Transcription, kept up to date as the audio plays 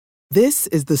This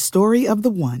is the story of the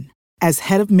one. As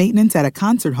head of maintenance at a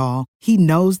concert hall, he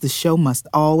knows the show must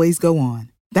always go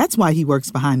on. That's why he works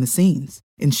behind the scenes,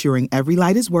 ensuring every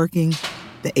light is working,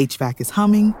 the HVAC is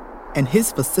humming, and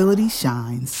his facility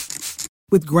shines.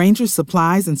 With Grainger's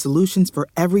supplies and solutions for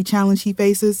every challenge he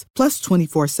faces, plus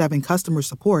 24/7 customer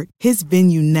support, his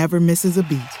venue never misses a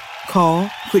beat. Call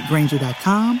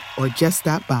quickgrainger.com or just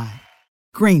stop by.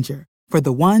 Grainger, for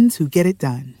the ones who get it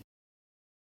done.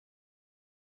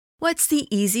 What's the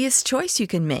easiest choice you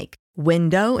can make?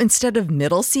 Window instead of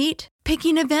middle seat?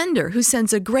 Picking a vendor who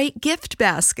sends a great gift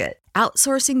basket?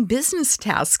 Outsourcing business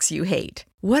tasks you hate?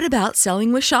 What about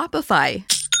selling with Shopify?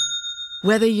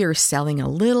 Whether you're selling a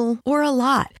little or a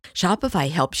lot,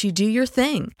 Shopify helps you do your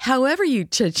thing, however you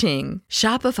cha-ching.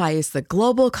 Shopify is the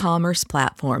global commerce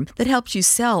platform that helps you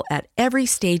sell at every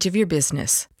stage of your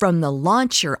business. From the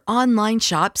launch your online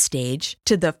shop stage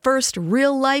to the first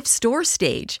real-life store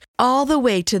stage, all the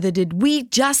way to the did we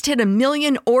just hit a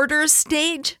million orders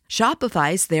stage.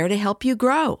 Shopify's there to help you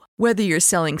grow. Whether you're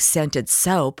selling scented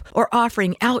soap or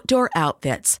offering outdoor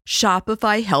outfits,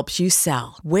 Shopify helps you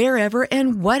sell. Wherever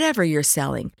and whatever you're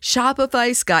selling,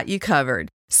 Shopify's got you covered.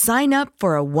 Sign up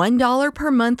for a $1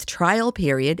 per month trial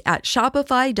period at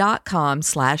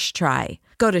shopify.com/try.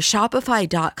 Go to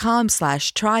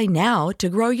shopify.com/try now to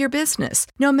grow your business,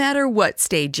 no matter what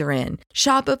stage you're in.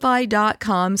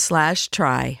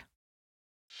 Shopify.com/try.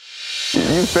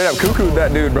 You straight up cuckooed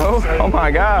that dude, bro. Oh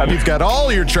my God. You've got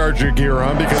all your Charger gear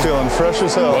on because feeling fresh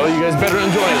as hell. Well, you guys better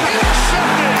enjoy it.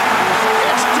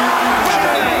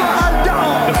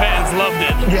 The fans loved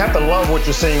it. You have to love what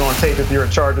you're seeing on tape if you're a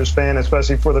Chargers fan,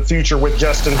 especially for the future with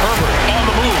Justin Herbert. On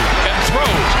the move and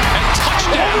throws and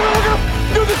touchdown.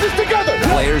 Do this together.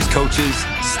 Players, coaches,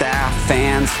 staff,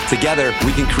 fans, together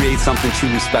we can create something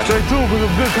truly special. Stay tuned for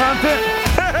some good content.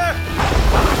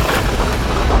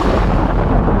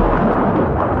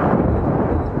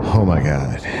 Oh my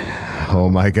God. Oh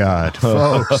my God.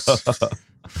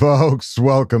 Folks,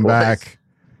 welcome back.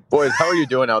 Boys, how are you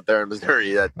doing out there in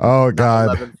Missouri at Oh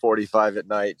God. 11:45 at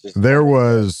night? There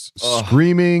was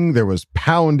screaming, there was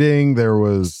pounding, there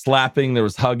was slapping, there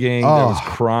was hugging, there was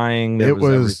crying, there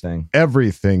was everything.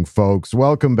 Everything, folks.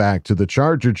 Welcome back to the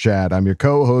Charger Chat. I'm your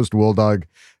co-host, Wooldog,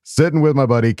 sitting with my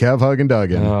buddy Kev Huggin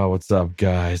Duggan. Oh, what's up,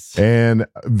 guys? And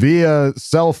via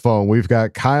cell phone, we've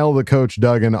got Kyle the Coach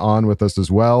Duggan on with us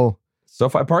as well.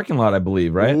 SoFi parking lot, I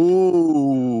believe, right?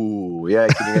 Ooh, yeah.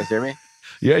 Can you guys hear me?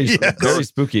 Yeah, he's very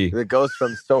spooky. The ghost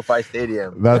from SoFi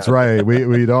Stadium. That's right.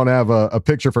 We don't have a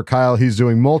picture for Kyle. He's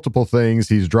doing multiple things.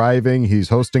 He's driving. He's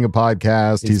hosting a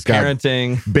podcast. He's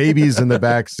parenting. Got babies in the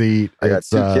back seat. I got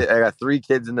I got 3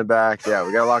 kids in the back. Yeah,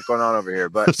 we got a lot going on over here.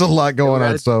 But there's a lot going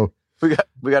on. So we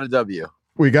got a W.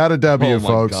 We got a W,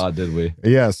 folks. Oh my God, did we?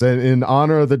 Yes, and in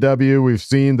honor of the W, we've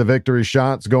seen the victory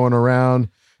shots going around.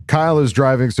 Kyle is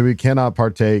driving, so he cannot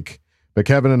partake. But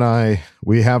Kevin and I,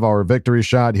 we have our victory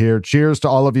shot here. Cheers to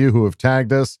all of you who have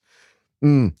tagged us.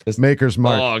 Maker's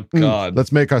mark. Oh God!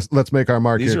 Let's make our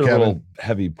mark. These here, are Kevin. Little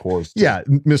heavy pours. Too. Yeah,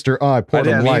 Mr. I poured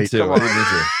them light. Come on.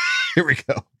 Here we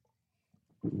go.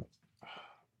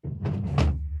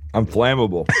 I'm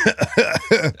flammable.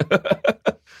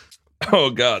 Oh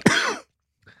God.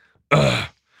 That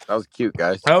was cute,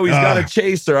 guys. Oh, he's got a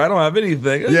chaser. I don't have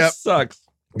anything. It sucks.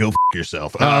 Go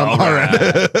yourself. All right.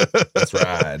 Let's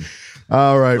ride.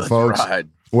 All right, Let's folks. ride.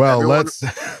 Well,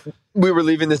 We were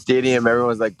leaving the stadium. Everyone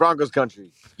was like, Broncos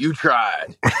country. You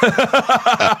tried.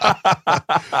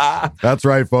 That's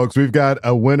right, folks. We've got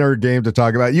a winner game to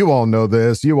talk about. You all know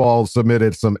this. You all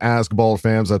submitted some Ask Ball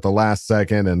fans at the last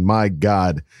second, and my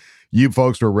God, you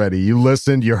folks were ready. You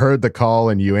listened, you heard the call,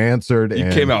 and you answered. You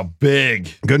came out big.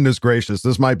 Goodness gracious,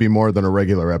 this might be more than a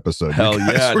regular episode. Hell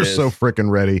yeah, we're so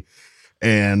freaking ready.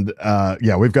 And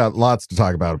we've got lots to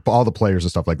talk about, all the players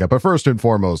and stuff like that. But first and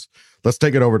foremost, let's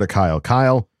take it over to Kyle.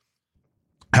 Kyle,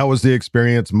 how was the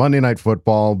experience? Monday Night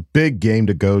Football, big game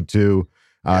to go to.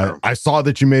 I saw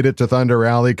that you made it to Thunder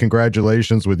Alley.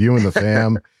 Congratulations with you and the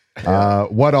fam.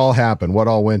 What all happened? What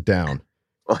all went down?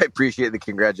 Well, I appreciate the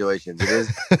congratulations.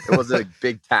 It was a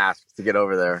big task to get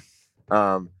over there.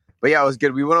 But yeah, it was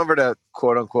good. We went over to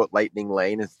quote unquote Lightning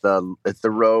Lane. It's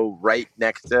the row right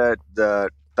next to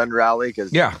the Thunder Alley,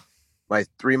 because my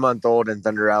 3-month-old in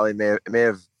Thunder Alley may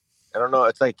have, I don't know,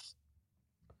 it's like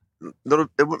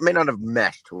it may not have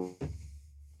meshed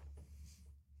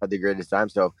at the greatest time.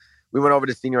 So we went over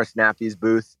to Senior Snappy's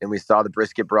booth and we saw the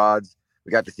brisket broads.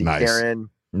 We got to see Karen.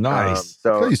 Nice.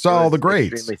 So you saw all the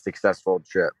greats. Extremely successful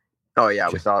trip. Oh yeah,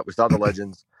 we saw the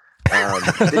legends.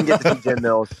 Didn't get to see Jim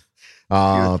Mills. He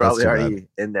was probably already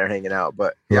in there hanging out,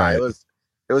 but yeah, it was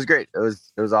great. It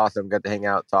was awesome. Got to hang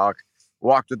out, talk.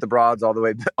 walked with the broads all the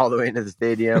way into the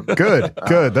stadium. Good.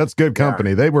 That's good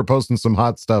company. Yeah. They were posting some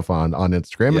hot stuff on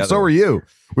Instagram, and so were you.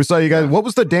 We saw you guys. What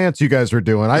was the dance you guys were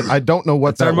doing? I don't know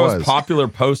what that was. Our most popular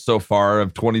post so far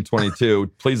of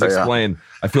 2022. Please explain.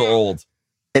 I feel old.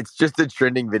 It's just a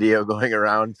trending video going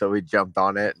around, so we jumped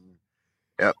on it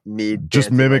and me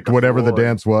just mimicked like whatever the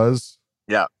dance was.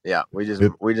 Yeah. We just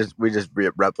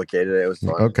replicated it. It was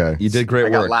fun. Okay, you did great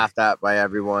work. I got laughed at by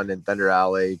everyone in Thunder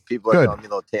Alley. People are telling me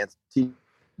they'll teach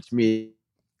me,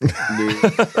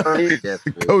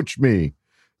 coach me,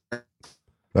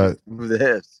 move the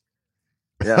hips.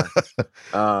 Yeah,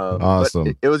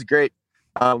 awesome. It was great.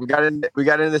 We got into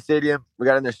the stadium. We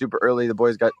got in there super early.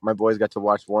 My boys got to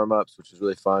watch warm-ups, which was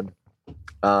really fun.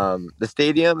 The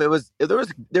stadium, there was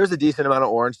a decent amount of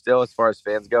orange still as far as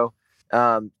fans go.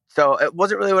 So it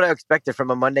wasn't really what I expected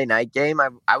from a Monday night game.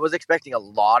 I was expecting a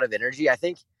lot of energy. I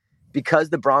think because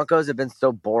the Broncos have been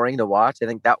so boring to watch, I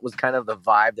think that was kind of the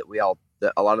vibe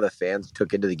that a lot of the fans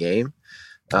took into the game.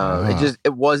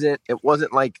 It wasn't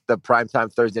like the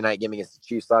primetime Thursday night game against the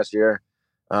Chiefs last year.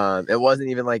 It wasn't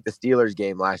even like the Steelers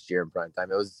game last year in primetime.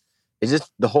 It's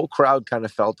just the whole crowd kind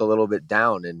of felt a little bit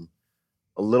down and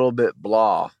a little bit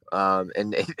blah.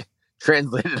 And it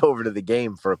translated over to the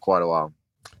game for quite a while.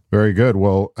 Very good.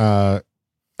 Well,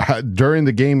 during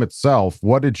the game itself,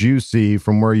 what did you see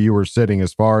from where you were sitting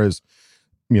as far as,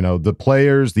 the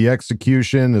players, the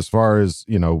execution, as far as,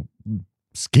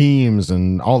 schemes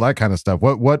and all that kind of stuff?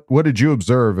 What did you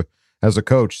observe as a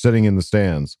coach sitting in the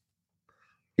stands?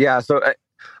 Yeah. So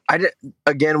I did,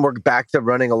 again, we're back to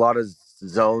running a lot of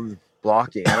zone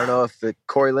blocking. I don't know if the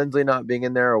Corey Linsley not being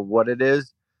in there or what it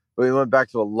is, but we went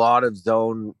back to a lot of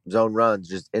zone runs,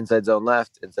 just inside zone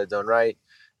left, inside zone right.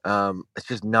 It's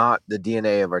just not the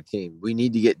DNA of our team. We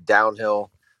need to get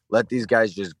downhill, let these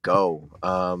guys just go.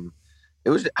 It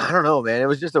was, I don't know, man. It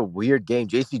was just a weird game.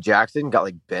 JC Jackson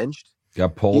got benched.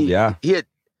 Got pulled. He had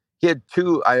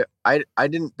two.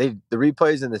 The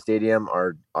replays in the stadium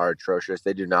are atrocious.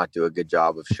 They do not do a good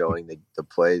job of showing the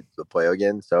play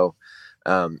again. So,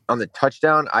 on the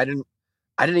touchdown, I didn't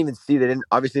even see, they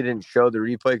didn't show the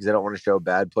replay because they don't want to show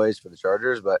bad plays for the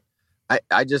Chargers, but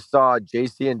I just saw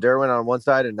JC and Derwin on one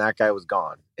side and that guy was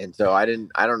gone. And so I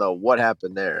don't know what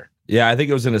happened there. Yeah, I think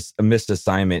it was a missed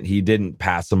assignment. He didn't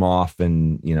pass him off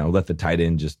and, let the tight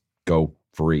end just go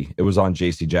free. It was on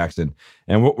JC Jackson.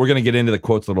 And we're going to get into the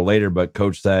quotes a little later, but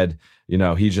coach said,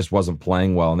 he just wasn't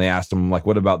playing well. And they asked him,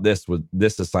 what about this with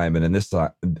this assignment and this,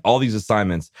 all these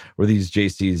assignments, were these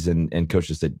JCs? And coach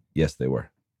just said, yes, they were.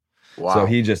 Wow. So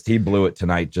he blew it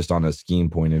tonight just on a scheme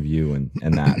point of view and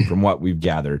that from what we've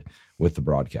gathered with the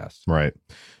broadcast. Right.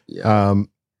 Yeah.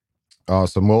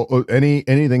 Awesome. Well,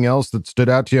 anything else that stood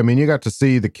out to you? I mean, you got to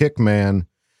see the kick man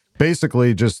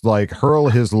basically just hurl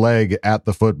his leg at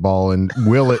the football and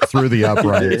will it through the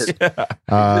uprights. He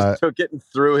just took it and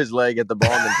threw his leg at the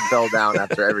ball and then fell down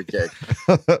after every kick.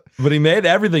 But he made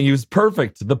everything. He was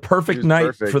perfect. The perfect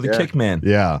night for the kick man.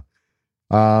 Yeah.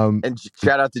 And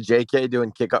shout out to JK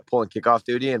doing pulling kickoff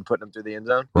duty and putting him through the end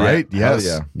zone. Right. Yeah.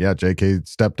 Yes. Yeah. JK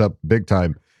stepped up big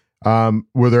time.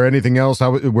 Were there anything else?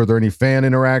 Were there any fan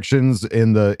interactions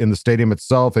in the stadium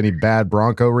itself? Any bad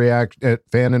Bronco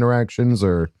fan interactions,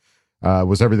 or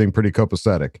was everything pretty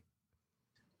copacetic?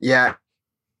 Yeah,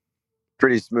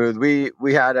 pretty smooth.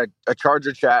 We had a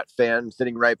Charger Chat fan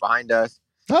sitting right behind us.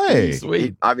 Hey,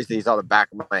 sweet. Obviously, he saw the back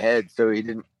of my head, so he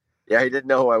didn't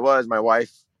know who I was. My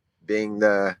wife, being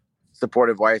the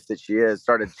supportive wife that she is,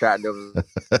 started chatting to him.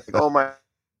 Oh, my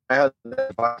husband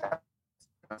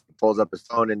pulls up his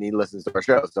phone and he listens to our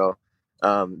show. So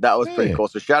that was pretty cool.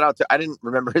 So shout out to, I didn't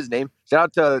remember his name. Shout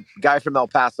out to a guy from El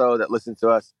Paso that listened to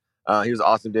us. He was an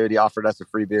awesome dude. He offered us a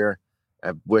free beer.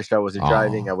 I wish I wasn't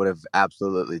driving. I would have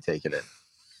absolutely taken it.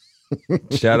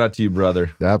 Shout out to you,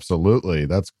 brother. Absolutely.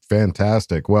 That's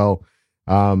fantastic. Well,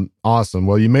 awesome.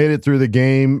 Well, you made it through the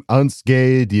game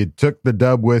unscathed. You took the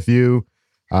dub with you.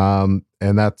 And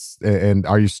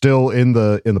are you still in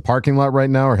the parking lot right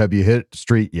now, or have you hit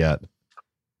street yet?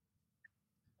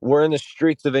 We're in the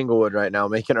streets of Inglewood right now,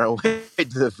 making our way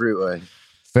to the freeway.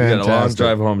 Fantastic. We got a long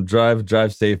drive home.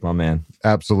 Drive safe, my man.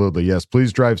 Absolutely. Yes.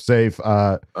 Please drive safe.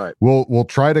 All right. We'll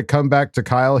try to come back to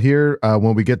Kyle here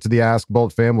when we get to the Ask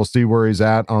Bolt Fan. We'll see where he's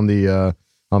at on the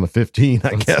 15,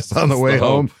 I guess, on the way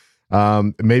home.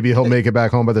 Maybe he'll make it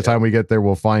back home by the time we get there.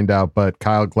 We'll find out. But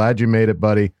Kyle, glad you made it,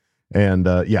 buddy. And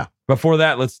yeah. Before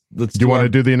that, let's do you want to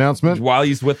do the announcement while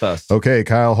he's with us? Okay,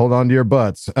 Kyle, hold on to your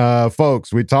butts.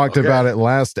 Folks, we talked about it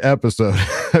last episode.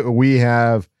 We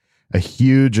have a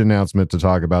huge announcement to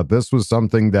talk about. This was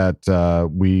something that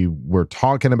we were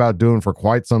talking about doing for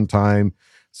quite some time.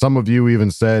 Some of you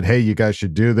even said, hey, you guys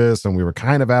should do this. And we were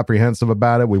kind of apprehensive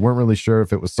about it. We weren't really sure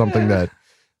if it was something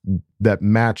that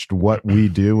matched what we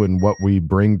do and what we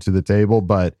bring to the table.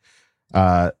 But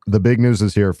the big news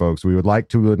is here, folks. We would like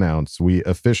to announce we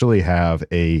officially have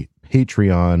a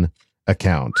Patreon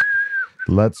account.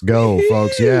 Let's go,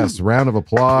 folks. Yes, round of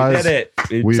applause. We did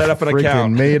it. We set up an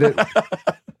account. Made it.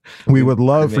 We would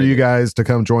love for you guys to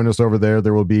come join us over there.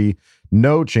 There will be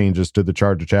no changes to the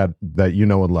Charger Chat that you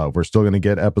know and love. We're still going to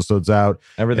get episodes out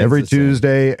every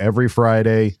Tuesday, every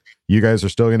Friday. You guys are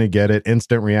still going to get it.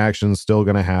 Instant reactions still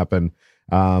going to happen.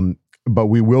 But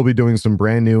we will be doing some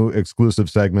brand new exclusive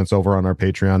segments over on our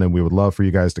Patreon, and we would love for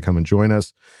you guys to come and join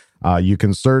us. You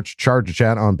can search Charger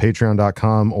Chat on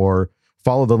patreon.com or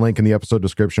follow the link in the episode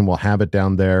description. We'll have it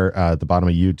down there at the bottom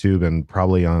of YouTube and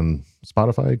probably on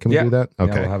Spotify. Can we do that?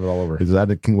 Okay. Yeah, we'll have it all over. Is that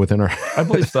within our... I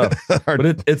believe so.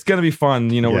 But it's going to be fun.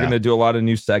 You know, we're going to do a lot of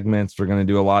new segments. We're going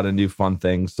to do a lot of new fun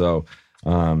things. So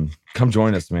come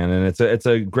join us, man. And it's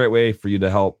a great way for you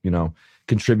to help,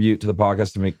 contribute to the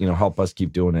podcast to make, help us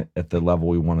keep doing it at the level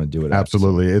we want to do it.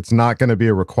 Absolutely. It's not going to be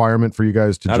a requirement for you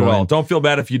guys to not join. At all. Don't feel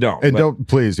bad if you don't. And don't,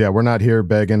 please. Yeah. We're not here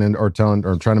begging or telling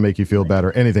or trying to make you feel bad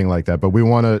or anything like that. But we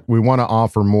want to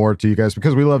offer more to you guys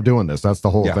because we love doing this. That's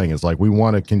the whole thing. It's like, we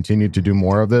want to continue to do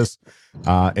more of this.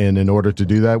 And in order to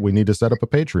do that, we need to set up a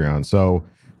Patreon. So,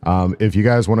 if you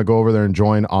guys want to go over there and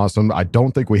join, awesome. I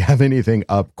don't think we have anything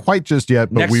up quite just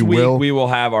yet, but next week we will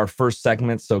have our first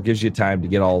segment, so it gives you time to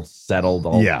get all settled,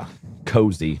 all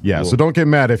cozy. Yeah, so don't get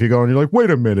mad if you go and you're like, wait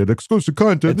a minute, exclusive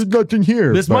content, there's nothing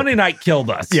here. This Monday night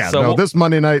killed us. Yeah, so this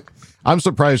Monday night, I'm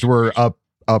surprised we're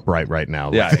upright right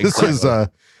now. Yeah, this is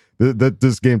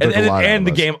this game took a lot and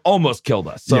the game almost killed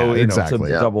us. So exactly.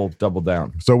 Double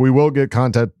down. So we will get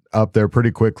content up there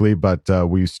pretty quickly, but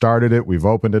we started it, we've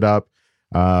opened it up.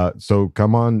 So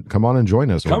come on and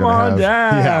join us. Come on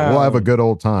down. Yeah, we'll have a good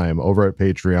old time over at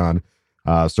Patreon.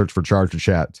 Search for Charger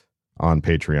Chat on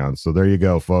Patreon. So there you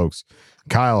go, folks.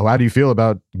 Kyle, how do you feel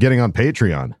about getting on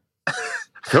Patreon?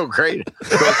 Feel great.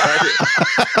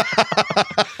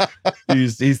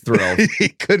 He's thrilled. He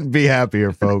couldn't be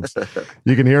happier, folks.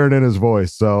 You can hear it in his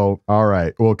voice. So, all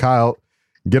right. Well, Kyle,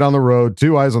 get on the road.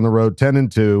 2 eyes on the road,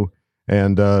 10-2,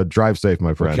 and drive safe,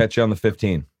 my friend. We'll catch you on the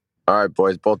 15. All right,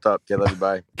 boys, bolt up. Okay, love you,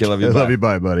 bye. Okay, love you, bye. Love you,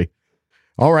 bye, buddy.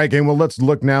 All right, gang. Well, let's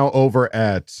look now over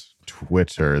at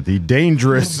Twitter, the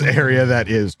dangerous area that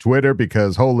is Twitter,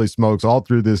 because holy smokes, all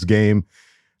through this game,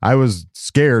 I was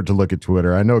scared to look at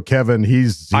Twitter. I know Kevin,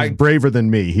 he's braver than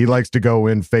me. He likes to go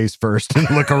in face first and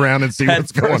look around and see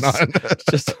what's going on.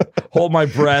 Just hold my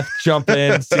breath, jump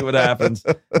in, see what happens.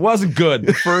 It wasn't good.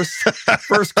 The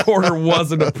first quarter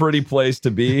wasn't a pretty place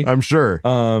to be. I'm sure.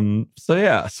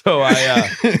 So I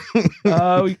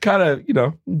we kind of,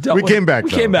 we came back.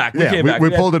 We came back. We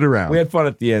pulled it around. We had fun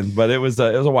at the end, but it was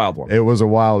a wild one. It was a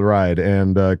wild ride.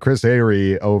 And Chris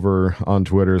Ayre over on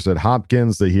Twitter said,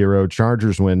 Hopkins, the hero,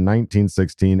 Chargers win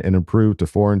 19-16 and improved to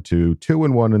 4-2,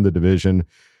 2-1 in the division,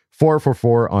 4 for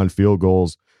 4 on field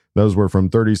goals. Those were from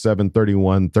 37,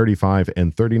 31, 35,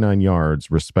 and 39 yards,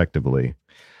 respectively.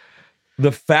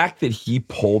 The fact that he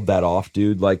pulled that off,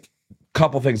 dude, like, a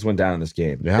couple things went down in this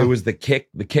game. Yeah. It was the kick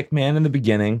man in the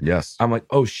beginning. Yes. I'm like,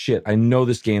 oh shit, I know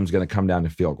this game's going to come down to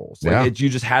field goals. Like, you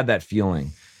just had that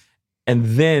feeling. And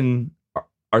then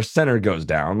our center goes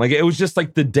down. Like, it was just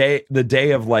like the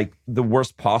day of like the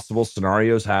worst possible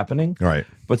scenarios happening. Right.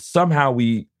 But somehow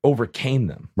we overcame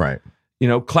them. Right.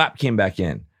 Clapp came back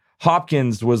in.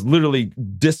 Hopkins was literally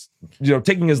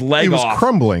taking his leg off. He was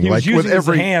crumbling. He was using with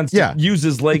every his hands to use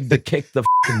his leg to kick the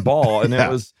fucking ball. And it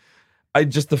was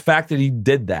just the fact that he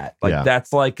did that. Like,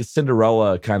 that's like a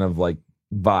Cinderella kind of like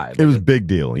vibe. It was a big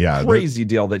deal. Yeah. Crazy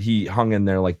deal that he hung in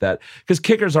there like that. Because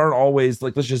kickers aren't always,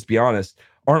 like, let's just be honest,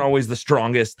 aren't always the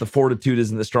strongest. The fortitude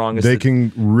isn't the strongest. They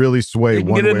can really sway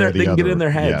one way or the other. They can get in their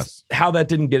heads. How that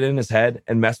didn't get in his head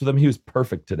and mess with him, he was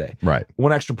perfect today. Right.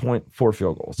 1 extra point, 4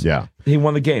 field goals. Yeah. He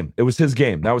won the game. It was his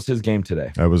game. That was his game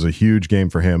today. That was a huge game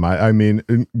for him. I mean,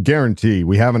 guarantee,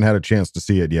 we haven't had a chance to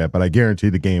see it yet, but I guarantee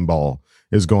the game ball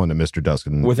is going to Mr.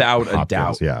 Dustin. Without Hopkins. A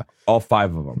doubt. Yeah. All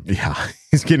 5 of them. Yeah.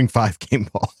 He's getting 5 game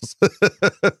balls.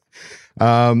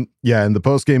 In the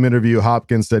post-game interview,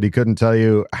 Hopkins said he couldn't tell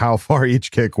you how far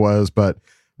each kick was, but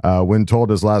when told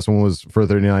his last one was for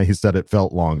 39, he said it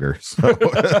felt longer. So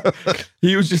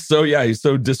he was just he's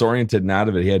so disoriented and out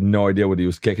of it. He had no idea what he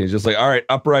was kicking. He's just like, all right,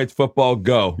 uprights, football,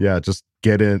 go. Yeah, just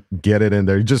get it in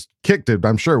there. He just kicked it,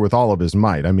 I'm sure, with all of his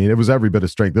might. I mean, it was every bit of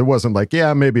strength. It wasn't like,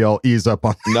 maybe I'll ease up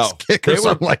on this kick or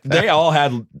something like that. They all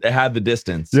had the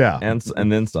distance. Yeah. And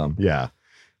then some. Yeah.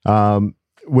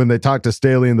 when they talked to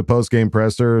Staley in the post-game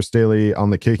presser, Staley on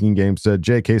the kicking game said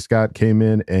J.K. Scott came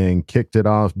in and kicked it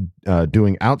off,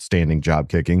 doing outstanding job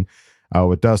kicking.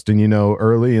 With Dustin,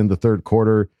 early in the third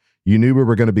quarter, you knew we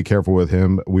were going to be careful with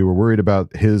him. We were worried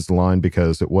about his line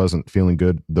because it wasn't feeling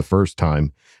good the first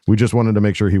time. We just wanted to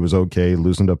make sure he was okay,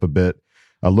 loosened up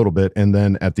a little bit, and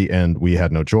then at the end, we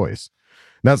had no choice.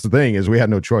 That's the thing, is we had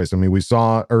no choice. I mean, we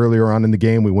saw earlier on in the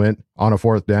game, we went on a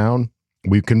fourth down,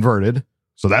 we converted,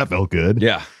 so that felt good.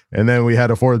 Yeah. And then we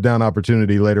had a fourth down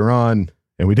opportunity later on,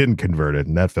 and we didn't convert it,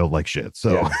 and that felt like shit.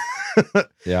 So,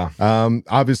 yeah.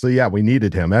 Obviously, we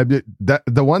needed him.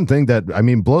 The one thing that,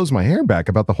 blows my hair back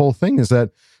about the whole thing is that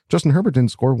Justin Herbert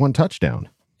didn't score one touchdown.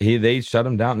 They shut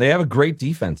him down. They have a great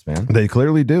defense, man. They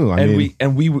clearly do.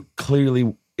 We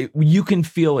clearly, you can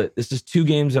feel it. This is 2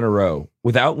 games in a row.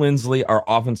 Without Lindsley, our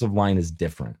offensive line is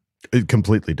different.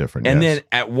 Completely different. And then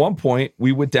at one point,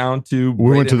 we went down to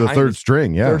the third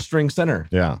string. Yeah. Third string center.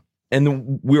 Yeah. And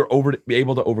then we were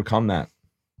able to overcome that.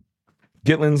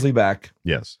 Get Lindsley back.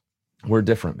 Yes. We're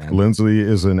different, man. Lindsley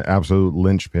is an absolute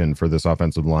linchpin for this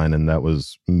offensive line, and that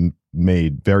was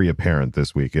made very apparent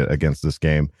this week against this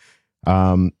game.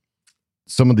 Some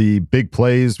of the big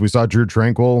plays, we saw Drew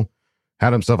Tranquill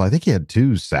had himself, I think he had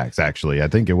 2 sacks, actually. I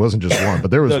think it wasn't just one,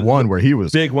 but there was one where he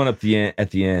was... Big one at the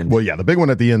end. Well, yeah, the big one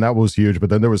at the end, that was huge,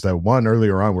 but then there was that one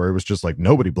earlier on where it was just like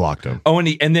nobody blocked him. Oh,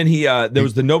 and then there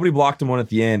was the nobody blocked him one at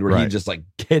the end where he just like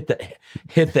hit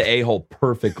the a-hole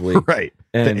perfectly. Right.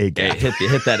 And hit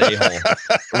that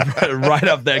a-hole. right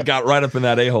up in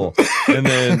that a-hole. And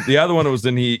then the other one was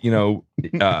then he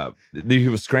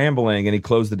was scrambling and he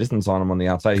closed the distance on him on the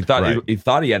outside. He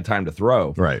thought he had time to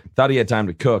throw. Right. Thought he had time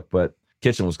to cook, but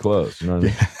kitchen was closed. You know what I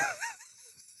mean?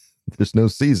 There's no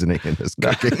seasoning in this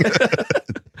cooking.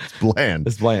 It's bland.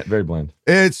 It's bland, very bland.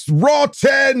 It's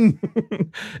rotten.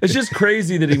 It's just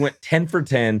crazy that he went 10 for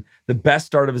 10, the best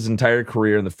start of his entire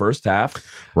career in the first half.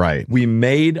 Right. We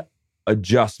made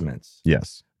adjustments.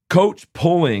 Yes. Coach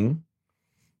pulled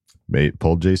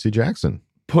J.C. Jackson.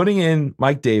 Putting in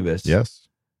Mike Davis. Yes.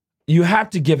 You have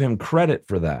to give him credit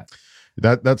for that.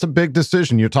 That's a big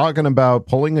decision. You're talking about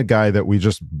pulling a guy that we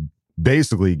just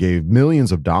basically gave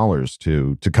millions of dollars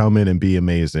to come in and be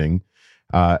amazing.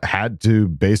 Had to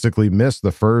basically miss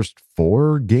the first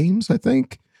 4 games, I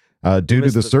think, due to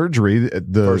the surgery. The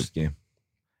first game.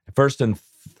 First and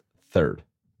third.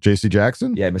 J.C.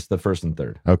 Jackson? Yeah, I missed the first and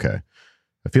third. Okay.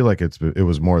 I feel like it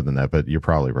was more than that, but you're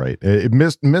probably right. It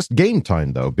missed game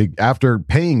time, though. After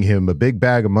paying him a big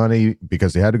bag of money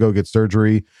because he had to go get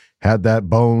surgery, had that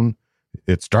bone.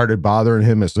 It started bothering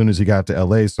him as soon as he got to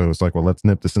LA. So it's like, well, let's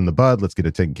nip this in the bud. Let's get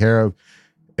it taken care of.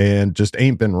 And just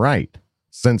ain't been right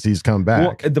since he's come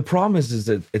back. Well, the problem is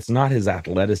that it's not his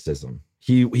athleticism.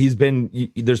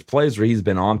 There's plays where he's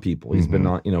been on people. He's been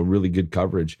on, really good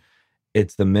coverage.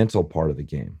 It's the mental part of the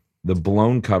game, the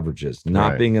blown coverages,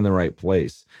 not being in the right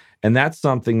place. And that's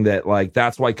something that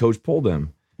that's why coach pulled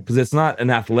him, because it's not an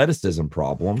athleticism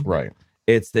problem. Right.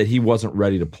 It's that he wasn't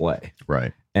ready to play.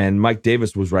 Right. And Mike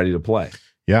Davis was ready to play.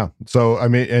 Yeah. So,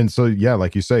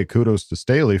 like you say, kudos to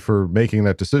Staley for making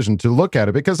that decision to look at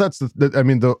it, because that's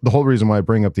the whole reason why I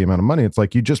bring up the amount of money. It's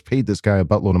like, you just paid this guy a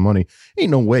buttload of money.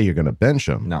 Ain't no way you're going to bench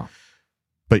him. No.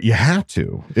 But you have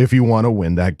to if you want to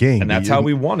win that game. And that's how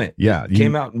we won it. Yeah. It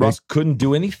came out and Russ couldn't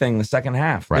do anything the second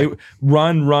half. Right.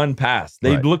 Run, pass.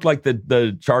 They looked like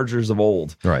the Chargers of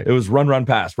old. Right. It was run,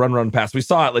 pass. We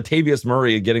saw it. Latavius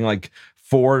Murray getting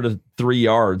 4 to 3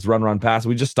 yards, run, pass.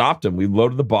 We just stopped him. We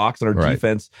loaded the box, and our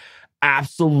defense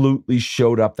absolutely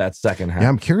showed up that second half. Yeah,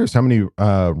 I'm curious how many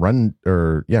run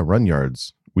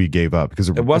yards we gave up, because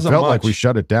it wasn't felt much. Like we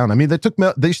shut it down. I mean,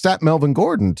 they sat Melvin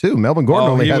Gordon too. Melvin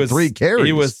Gordon only had 3 carries.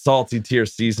 He was salty tear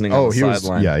seasoning on the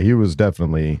sideline. Yeah, he was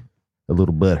definitely a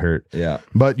little bit hurt. Yeah.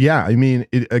 But yeah,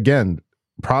 again,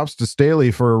 props to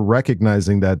Staley for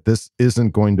recognizing that this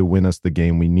isn't going to win us the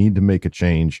game. We need to make a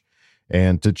change,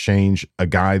 and to change a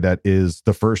guy that is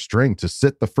the first string, to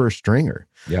sit the first stringer.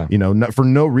 Yeah. Not for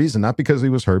no reason, not because he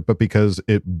was hurt, but because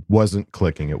it wasn't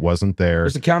clicking. It wasn't there.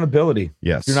 There's accountability.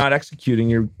 Yes. If you're not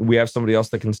executing, we have somebody else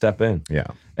that can step in. Yeah.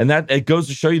 And that it goes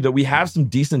to show you that we have some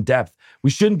decent depth. We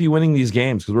shouldn't be winning these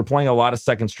games because we're playing a lot of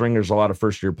second stringers, a lot of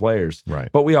first year players. Right.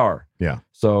 But we are. Yeah.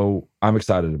 So I'm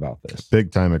excited about this.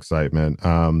 Big time excitement.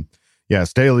 Yeah,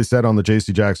 Staley said on the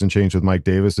J.C. Jackson change with Mike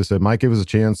Davis, he said, Mike gave us a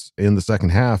chance in the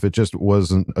second half. It just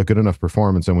wasn't a good enough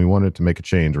performance, and we wanted to make a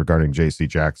change regarding J.C.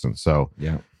 Jackson. So,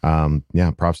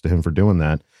 props to him for doing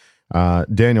that.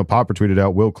 Daniel Popper tweeted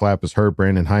out, Will Clapp is hurt.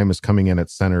 Brandon Heim is coming in at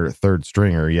center, third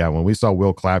stringer. Yeah, when we saw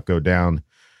Will Clapp go down,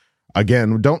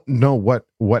 Again, don't know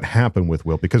what happened with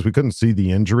Will because we couldn't see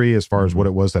the injury as far as what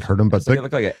it was that hurt him. But it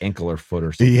looked like an ankle or foot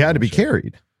or something. He had to be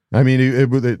carried. I mean,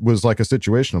 it was like a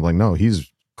situation of like, no,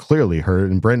 he's clearly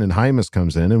hurt. And Brendan Hymas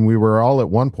comes in, and we were all at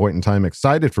one point in time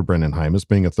excited for Brendan Hymas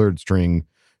being a third string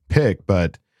pick,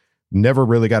 but never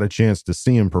really got a chance to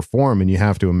see him perform. And you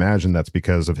have to imagine that's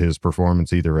because of his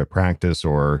performance either at practice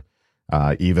or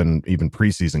even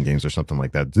preseason games or something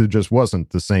like that. It just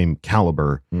wasn't the same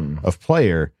caliber of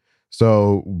player.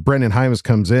 So Brendan Hymas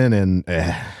comes in, and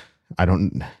I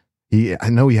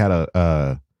know he had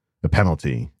a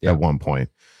penalty at one point,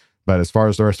 but as far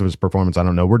as the rest of his performance, I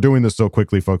don't know. We're doing this so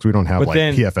quickly, folks. We don't have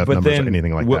PFF numbers or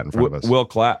anything like that in front of us. Will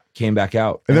Clapp came back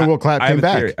out, and then Will Clapp came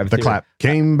back. The Clapp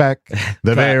came back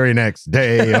the very next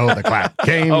day. Oh, the Clapp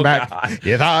came back. God.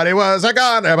 You thought he was a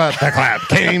goner, but the Clapp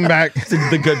came back.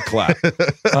 The good Clapp.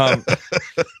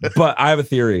 But I have a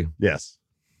theory. Yes.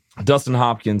 Dustin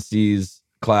Hopkins sees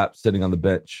Clapp sitting on the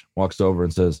bench, walks over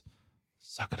and says,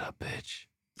 "Suck it up, bitch.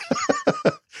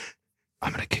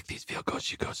 I'm going to kick these field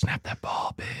goals. You go snap that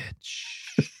ball,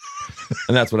 bitch."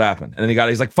 And that's what happened. And then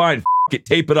he's like, fine, f it,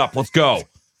 tape it up. Let's go.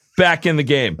 Back in the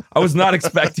game. I was not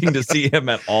expecting to see him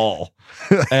at all.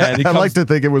 And I like to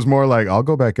think it was more like, I'll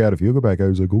go back out. If you go back out,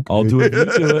 he's like, okay. I'll do it. You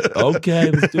do it.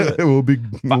 Okay, let's do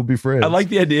it. We'll be friends. I like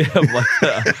the idea of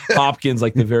like Hopkins,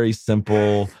 like the very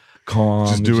simple, calm.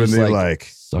 Just doing the like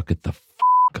suck it the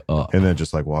up. And then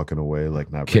just like walking away, like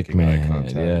not kick making eye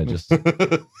contact. Yeah, just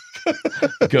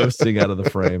ghosting out of the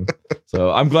frame.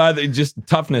 So I'm glad that just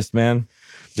toughness, man.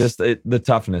 Just the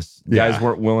toughness. Guys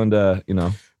weren't willing to,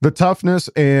 the toughness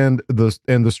and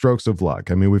the strokes of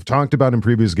luck. I mean, we've talked about in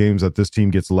previous games that this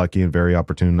team gets lucky in very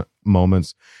opportune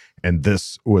moments, and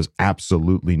this was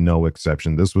absolutely no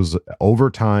exception. This was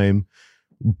overtime.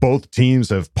 Both teams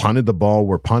have punted the ball.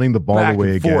 We're punting the ball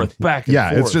away again. Back and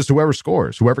forth. It's just whoever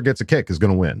scores, whoever gets a kick is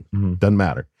going to win. Mm-hmm. Doesn't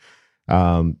matter.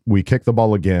 We kick the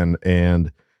ball again,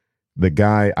 and the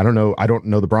guy, I don't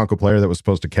know the Bronco player that was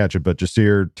supposed to catch it, but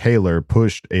Jasir Taylor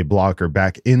pushed a blocker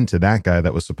back into that guy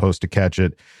that was supposed to catch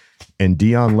it, and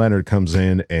Dion Leonard comes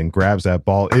in and grabs that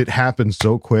ball. It happened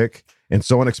so quick and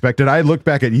so unexpected. I looked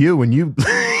back at you and you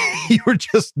were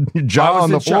just jaw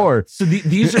on the floor. So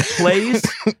these are plays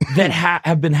that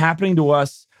have been happening to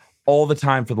us all the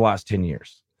time for the last 10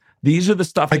 years. These are the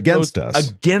stuff that against goes us.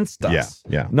 Against us.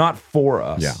 Yeah. Not for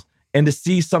us. Yeah. And to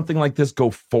see something like this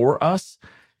go for us,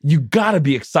 you got to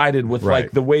be excited with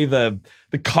like the way the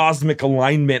cosmic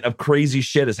alignment of crazy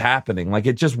shit is happening. Like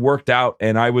it just worked out,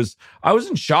 and I was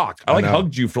in shock. I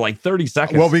hugged you for like 30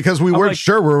 seconds. Well, because we weren't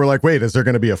sure. We were like, wait, is there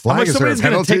going to be a flag? Is somebody's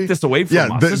going to take this away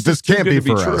from us. This can't be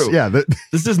for us. True. Yeah,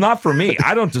 this is not for me.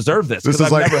 I don't deserve this because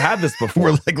I've never had this before.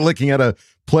 We're like looking at a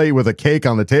plate with a cake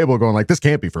on the table, going like, this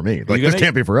can't be for me. Like this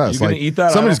can't be for us. Like eat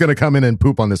that? Somebody's going to come in and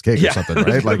poop on this cake or something,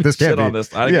 right? Like this can't be. On this.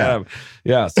 So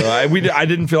I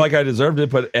didn't feel like I deserved it,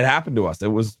 but it happened to us.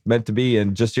 It was meant to be.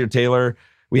 And Jasir Taylor,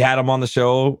 we had him on the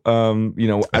show,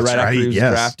 right after he was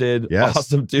drafted. Yes.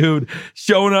 Awesome dude.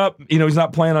 Showing up, he's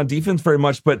not playing on defense very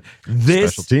much, but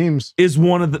this special teams is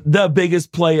one of the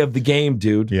biggest play of the game,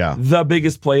 dude. Yeah. The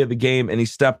biggest play of the game, and he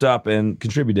stepped up and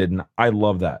contributed, and I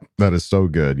love that. That is so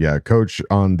good. Yeah, coach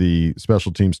on the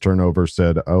special teams turnover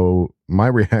said, my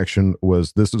reaction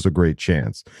was, this is a great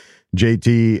chance.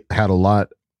 JT had a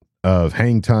lot of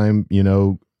hang time,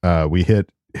 we hit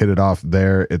it off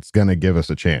there. It's going to give us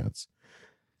a chance.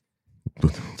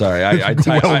 Sorry, that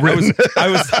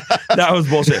was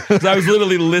bullshit. I was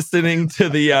literally listening to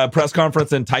the press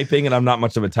conference and typing, and I'm not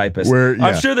much of a typist.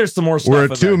 I'm sure there's some more stuff. We're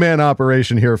a two-man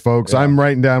operation here, folks. Yeah. I'm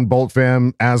writing down Bolt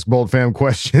Fam, Ask Bolt Fam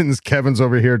questions. Kevin's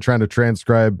over here trying to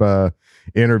transcribe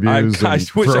interviews. I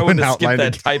wish I would have skipped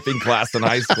that typing class in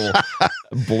high school.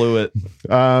 Blew it.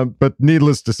 But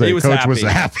needless to say, Coach was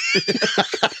happy.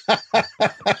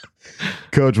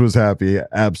 Coach was happy.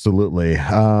 Absolutely.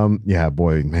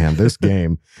 Boy, man, this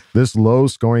game, this low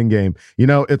scoring game,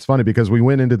 it's funny because we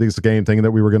went into this game thinking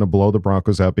that we were going to blow the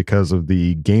Broncos out because of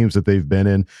the games that they've been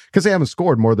in, because they haven't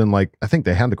scored more than I think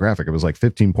they had the graphic. It was like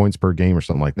 15 points per game or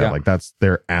something like that. Yeah. Like that's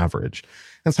their average.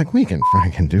 And it's like, we can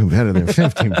freaking do better than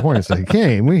 15 points a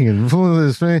game. We can blow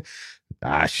this thing.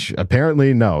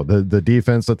 Apparently no, the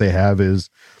defense that they have is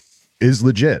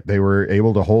legit. They were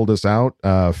able to hold us out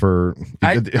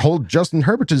hold Justin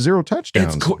Herbert to 0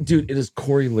 touchdowns. Dude, it is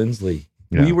Corey Linsley.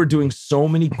 Yeah. We were doing so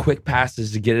many quick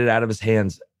passes to get it out of his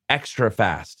hands extra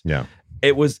fast. Yeah.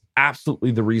 It was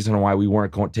absolutely the reason why we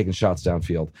weren't taking shots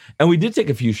downfield. And we did take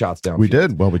a few shots downfield. We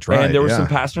did. Well, we tried. And there were some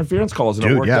pass interference calls.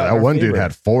 And it worked out that one dude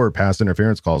had 4 pass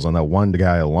interference calls on that one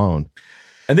guy alone.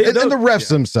 And the refs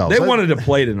themselves. They wanted to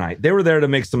play tonight. They were there to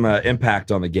make some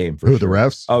impact on the game. For Who, sure. the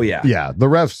refs? Oh, yeah. Yeah, the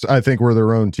refs, I think, were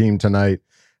their own team tonight.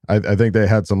 I think they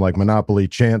had some like Monopoly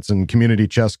chants and community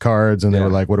chess cards, and they were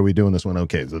like, what are we doing this one?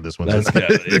 Okay, so this one's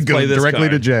go directly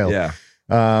to jail. Yeah.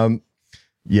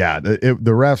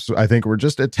 The refs, I think, were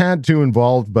just a tad too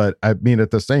involved. But I mean,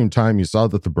 at the same time, you saw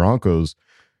that the Broncos,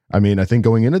 I mean, I think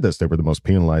going into this, they were the most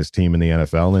penalized team in the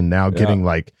NFL, and now getting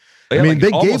like, they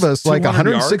gave us like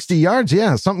 160 yards.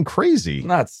 Yeah, something crazy.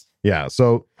 Nuts. Yeah,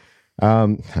 so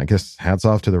I guess hats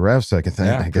off to the refs. I guess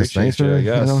thanks for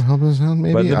helping us out.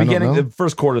 Maybe. But in the beginning, the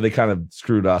first quarter, they kind of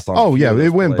screwed us on. Oh yeah, it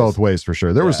went both ways for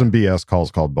sure. There were some BS calls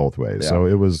called both ways, so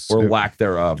it was lack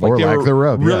thereof. Or lack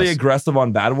thereof. Really aggressive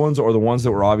on bad ones, or the ones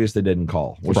that were obvious they didn't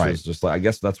call, which was just like I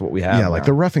guess that's what we have. Yeah, like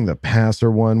the roughing the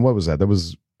passer one. What was that? That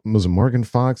was it Morgan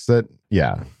Fox that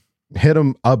hit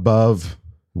him above.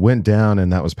 Went down,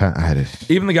 and that was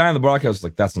even the guy in the broadcast was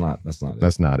like, "That's not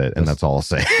it," and that's all I'll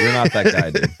say. You're not that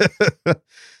guy,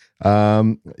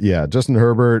 dude. Justin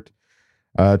Herbert,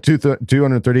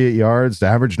 238 yards,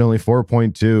 averaged only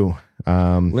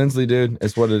 4.2. Lindsley, dude,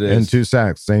 it's what it is. And 2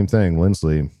 sacks, same thing.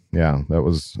 Lindsley, that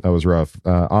was rough.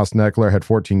 Austin Eckler had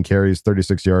 14 carries,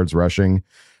 36 yards rushing.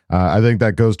 I think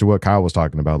that goes to what Kyle was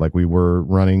talking about. Like we were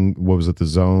running, what was it, the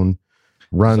zone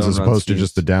runs as opposed to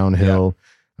just the downhill. Yeah.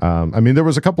 I mean, there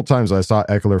was a couple times I saw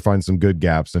Eckler find some good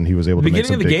gaps, and he was able to make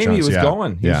some big chunks. Beginning of the game, he was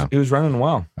going. He was running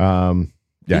well.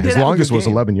 His longest was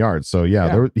 11 yards. So,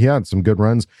 he had some good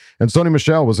runs. And Sony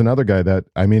Michel was another guy that,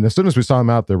 I mean, as soon as we saw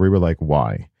him out there, we were like,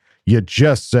 why? You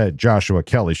just said Joshua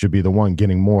Kelly should be the one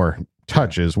getting more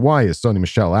touches. Why is Sony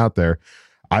Michel out there?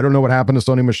 I don't know what happened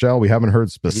to Sony Michel. We haven't heard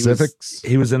specifics.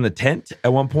 He was in the tent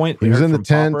at one point. He was in the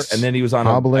tent. Popper, and then he was on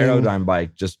an Aerodyne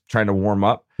bike just trying to warm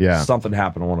up. Yeah. Something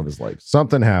happened to one of his legs.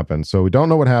 Something happened. So we don't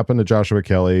know what happened to Joshua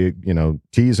Kelly.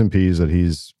 T's and P's that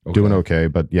he's doing okay.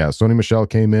 But Sony Michel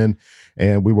came in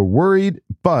and we were worried,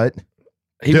 but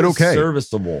he did was okay.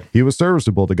 Serviceable. He was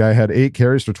serviceable. The guy had 8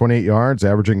 carries for 28 yards,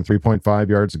 averaging 3.5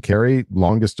 yards a carry.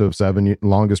 Longest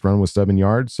run was 7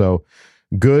 yards. So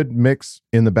good mix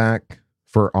in the back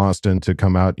for Austin to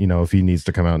come out, if he needs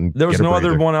to come out. And there was no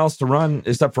other one else to run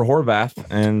except for Horvath,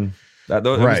 and it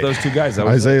was those 2 guys.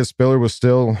 Isaiah Spiller was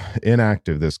still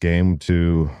inactive this game,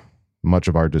 to much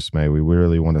of our dismay. We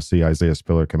really want to see Isaiah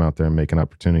Spiller come out there and make an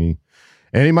opportunity,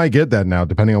 and he might get that now,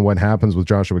 depending on what happens with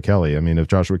Joshua Kelly. I mean, if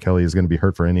Joshua Kelly is going to be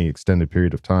hurt for any extended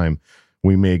period of time,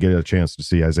 we may get a chance to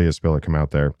see Isaiah Spiller come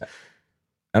out there.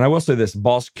 And I will say this: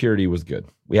 ball security was good.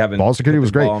 Ball security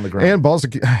was great, and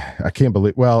I can't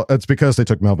believe. Well, it's because they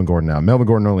took Melvin Gordon out. Melvin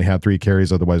Gordon only had 3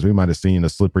 carries. Otherwise, we might have seen a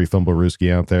slippery Fumblerooski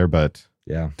out there, but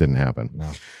didn't happen.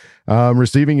 No.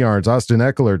 Receiving yards: Austin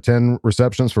Eckler, 10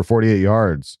 receptions for 48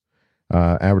 yards,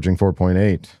 averaging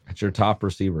 4.8. That's your top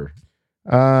receiver.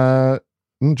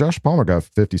 Josh Palmer got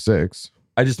 56.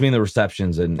 I just mean the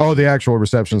receptions and the actual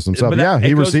receptions themselves.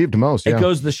 He received most. It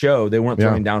goes to show they weren't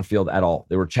throwing downfield at all.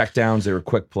 They were check downs. They were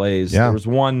quick plays. There was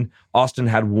one. Austin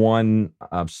had one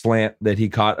slant that he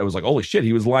caught. It was like, holy shit,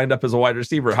 he was lined up as a wide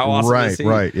receiver. How awesome is he?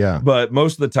 Right, yeah. But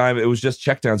most of the time, it was just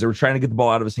check downs. They were trying to get the ball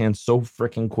out of his hands so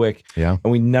freaking quick. Yeah.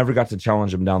 And we never got to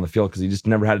challenge him down the field because he just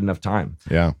never had enough time.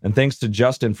 Yeah. And thanks to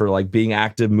Justin for being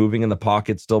active, moving in the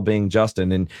pocket, still being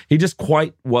Justin. And he just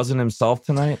quite wasn't himself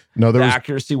tonight. No, the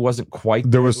accuracy wasn't quite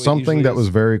there. Was something that was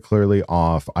very clearly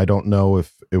off. I don't know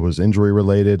if it was injury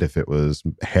related, if it was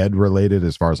head related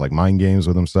as far as mind games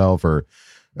with himself, or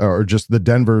just the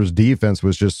Denver's defense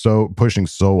was just pushing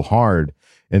so hard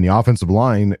in the offensive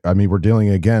line. I mean, we're dealing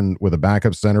again with a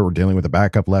backup center. We're dealing with a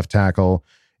backup left tackle,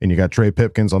 and you got Trey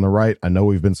Pipkins on the right. I know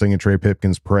we've been singing Trey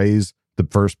Pipkins praise the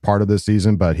first part of this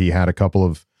season, but he had a couple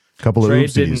of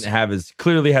oopsies. Didn't have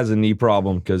clearly has a knee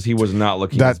problem because he was not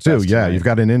looking that too. Yeah, you've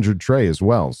got an injured Trey as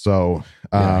well. So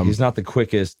he's not the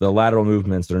quickest. The lateral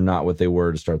movements are not what they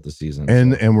were to start the season.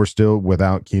 And we're still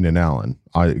without Keenan Allen.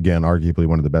 Again, arguably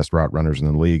one of the best route runners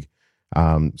in the league.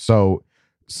 So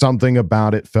something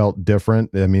about it felt different.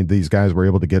 I mean, these guys were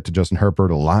able to get to Justin Herbert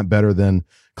a lot better than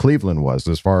Cleveland was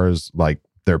as far as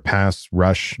their pass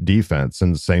rush defense,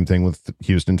 and the same thing with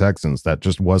Houston Texans. That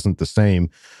just wasn't the same.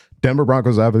 Denver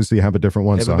Broncos obviously have a different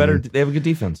one. They have a good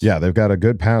defense. Yeah, they've got a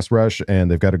good pass rush and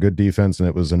they've got a good defense, and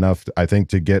it was enough, I think,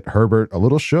 to get Herbert a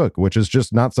little shook, which is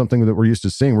just not something that we're used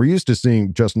to seeing. We're used to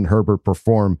seeing Justin Herbert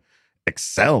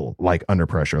excel under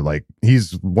pressure.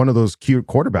 He's one of those cute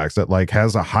quarterbacks that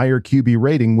has a higher QB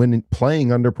rating when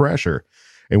playing under pressure.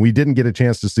 And we didn't get a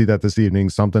chance to see that this evening.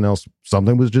 Something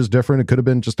was just different. It could have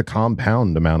been just a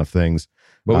compound amount of things.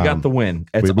 But we got the win.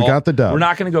 We got the dub. We're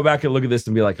not going to go back and look at this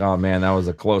and be like, oh, man, that was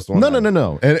a close one.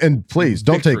 No. And please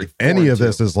don't take any of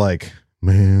this as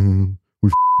man, I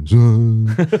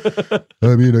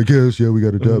mean, I guess, yeah, we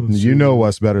got a dub. You know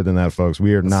us better than that, folks.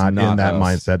 We are not in that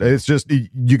mindset. It's just,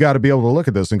 you got to be able to look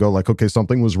at this and go like, okay,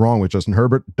 something was wrong with Justin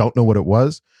Herbert. Don't know what it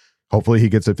was. Hopefully he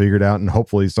gets it figured out, and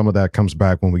hopefully some of that comes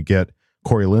back when we get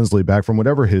Corey Linsley back from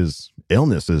whatever his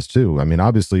illness is too. I mean,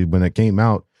 obviously when it came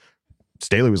out,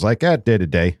 Staley was like, day to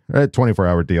day,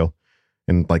 24-hour deal.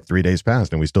 And like 3 days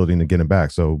passed and we still didn't get him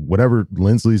back. So whatever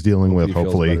Linsley's dealing with,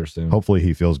 hopefully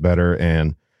he feels better.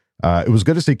 And it was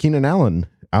good to see Keenan Allen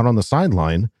out on the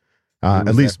sideline,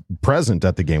 at least present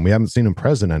at the game. We haven't seen him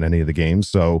present at any of the games.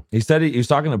 So he said he was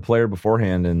talking to a player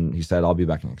beforehand, and he said, "I'll be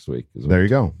back next week." There you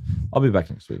go. I'll be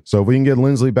back next week. So if we can get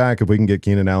Linsley back, if we can get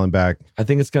Keenan Allen back, I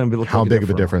think it's going to be how big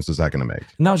of a difference is that going to make?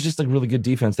 And that was just like really good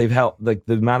defense. They've held like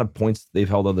the amount of points they've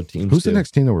held other teams. Who's the next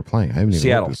team that we're playing? I haven't even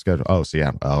Seattle. looked at the schedule. Oh,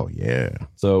 Seattle. Oh, yeah.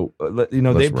 So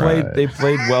they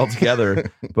played well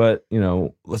together. But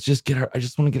let's just I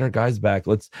just want to get our guys back.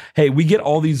 We get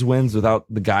all these wins without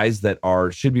the guys that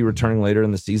should be returning later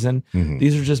in the season. Mm-hmm.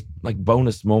 These are just like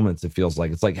bonus moments. It feels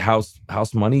like it's like house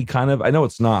money kind of. I know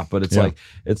it's not, but it's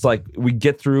like we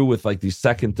get through with like these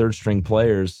second, third string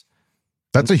players.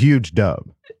 That's a huge dub.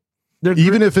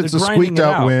 Even if it's a squeaked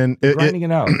out win, grinding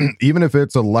it out. Even if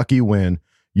it's a lucky win,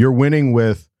 you're winning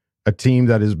with a team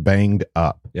that is banged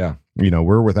up. Yeah.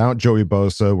 We're without Joey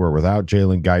Bosa. We're without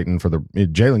Jalen Guyton for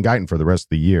the rest of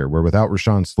the year. We're without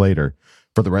Rashawn Slater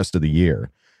for the rest of the year.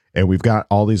 And we've got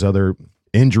all these other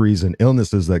injuries and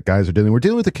illnesses that guys are dealing. We're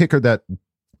dealing with a kicker that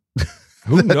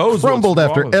who knows crumbled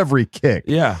after every kick.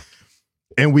 Yeah.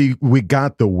 And we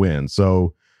got the win.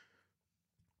 So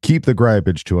keep the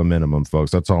garbage to a minimum,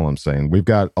 folks. That's all I'm saying. We've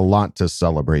got a lot to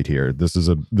celebrate here. This is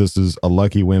a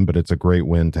lucky win, but it's a great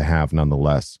win to have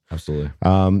nonetheless. Absolutely.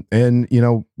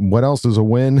 And what else is a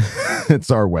win?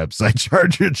 It's our website,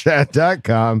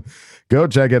 ChargerChat.com. Go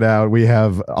check it out. We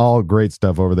have all great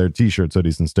stuff over there. T-shirts,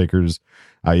 hoodies, and stickers.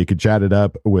 You can chat it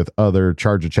up with other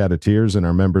Charger Chatteteers in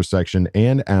our members section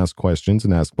and ask questions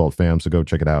and ask Bolt fam. So go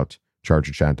check it out,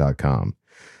 ChargerChat.com.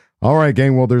 All right,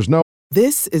 gang. Well,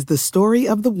 This is the story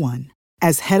of the one.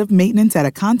 As head of maintenance at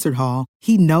a concert hall,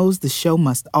 he knows the show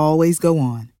must always go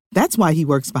on. That's why he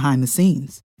works behind the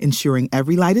scenes, ensuring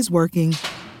every light is working,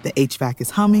 the HVAC is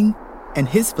humming, and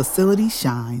his facility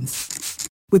shines.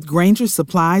 With Grainger's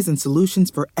supplies and solutions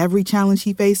for every challenge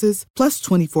he faces, plus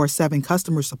 24/7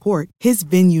 customer support, his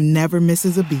venue never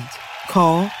misses a beat.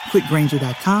 Call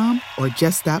quickgrainger.com or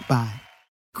just stop by.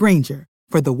 Grainger,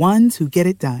 for the ones who get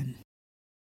it done.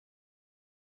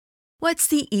 What's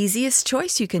the easiest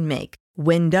choice you can make?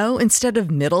 Window instead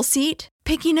of middle seat?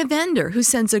 Picking a vendor who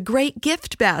sends a great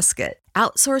gift basket?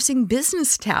 Outsourcing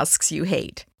business tasks you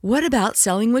hate? What about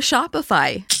selling with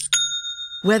Shopify?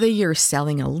 Whether you're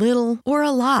selling a little or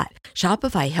a lot,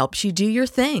 Shopify helps you do your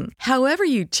thing, however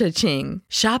you cha-ching.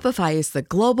 Shopify is the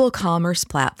global commerce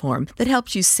platform that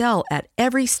helps you sell at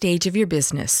every stage of your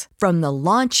business. From the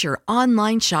launch your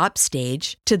online shop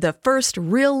stage to the first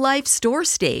real-life store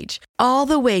stage, all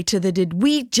the way to the did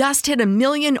we just hit 1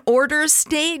 million orders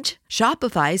stage.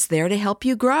 Shopify's there to help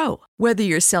you grow. Whether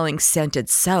you're selling scented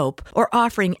soap or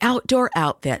offering outdoor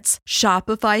outfits,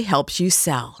 Shopify helps you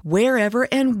sell. Wherever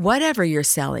and whatever you're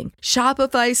selling,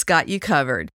 Shopify's got you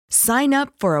covered. Sign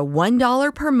up for a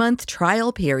 $1 per month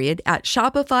trial period at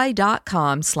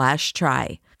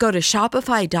shopify.com/try. Go to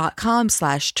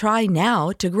shopify.com/try now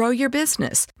to grow your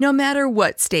business, no matter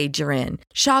what stage you're in.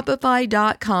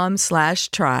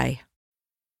 Shopify.com/try.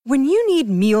 When you need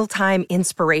mealtime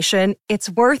inspiration,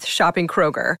 it's worth shopping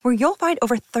Kroger, where you'll find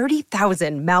over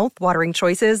 30,000 mouth-watering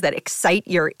choices that excite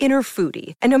your inner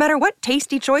foodie. And no matter what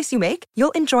tasty choice you make,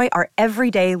 you'll enjoy our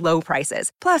everyday low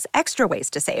prices, plus extra ways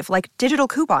to save, like digital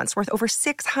coupons worth over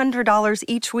 $600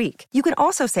 each week. You can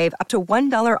also save up to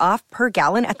 $1 off per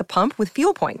gallon at the pump with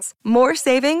fuel points. More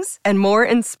savings and more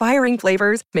inspiring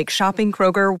flavors make shopping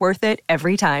Kroger worth it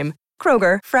every time.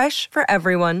 Kroger, fresh for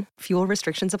everyone. Fuel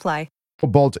restrictions apply.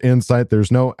 Bolt Insight.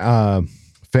 There's no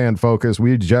fan focus.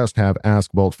 We just have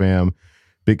Ask Bolt Fam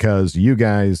because you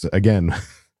guys, again,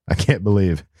 I can't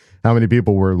believe how many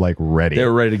people were like ready. They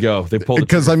were ready to go. They pulled it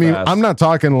because I mean, fast. I'm not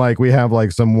talking like we have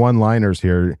like some one-liners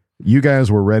here. You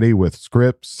guys were ready with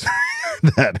scripts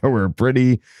that were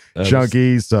pretty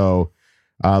chunky. So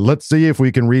let's see if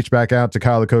we can reach back out to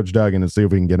Kyle the Coach Duggan and see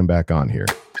if we can get him back on here.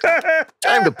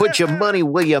 Time to put your money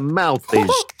where your mouth is.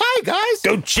 Hi, guys.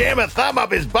 Don't jam a thumb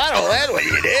up his butthole. That's what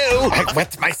you do. I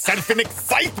wet myself in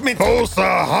excitement. Oh, so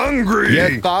hungry.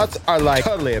 Your thoughts are like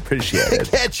totally appreciated.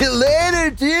 Catch you later,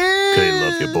 dude. Okay,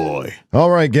 love you, boy.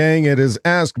 All right, gang. It is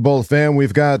Ask Bolt Fam.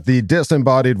 We've got the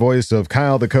disembodied voice of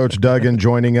Kyle the Coach Duggan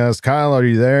joining us. Kyle, are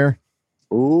you there?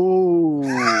 Ooh.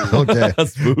 Okay.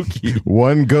 Spooky.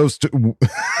 1 ghost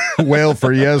whale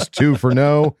for yes, 2 for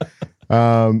no.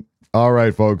 All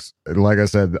right, folks. Like I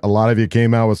said, a lot of you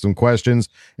came out with some questions.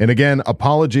 And again,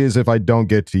 apologies if I don't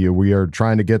get to you. We are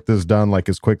trying to get this done like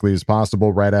as quickly as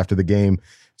possible right after the game.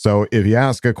 So if you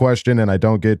ask a question and I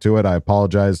don't get to it, I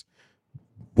apologize.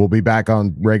 We'll be back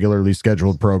on regularly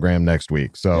scheduled program next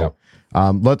week. So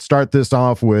let's start this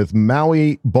off with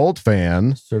Maui Bolt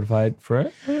fan, certified for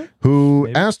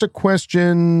who asked a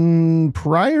question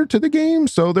prior to the game.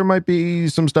 So there might be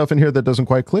some stuff in here that doesn't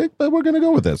quite click, but we're going to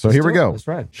go with it. So here we go. That's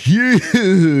right.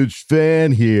 Huge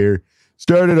fan here.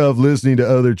 Started off listening to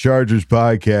other Chargers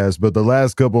podcasts, but the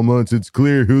last couple months it's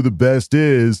clear who the best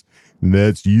is, and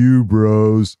that's you,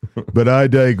 bros. But I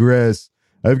digress.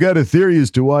 I've got a theory as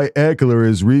to why Eckler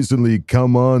has recently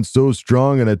come on so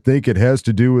strong, and I think it has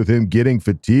to do with him getting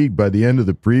fatigued by the end of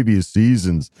the previous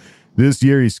seasons. This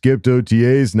year he skipped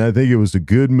OTAs, and I think it was a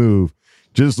good move.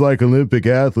 Just like Olympic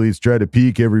athletes try to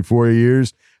peak every 4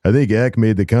 years, I think Eck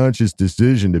made the conscious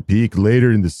decision to peak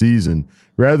later in the season,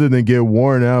 rather than get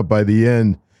worn out by the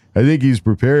end. I think he's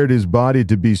prepared his body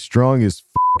to be strong as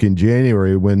in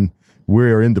January when we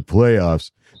are in the playoffs.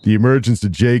 The emergence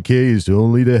of JK is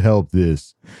only to help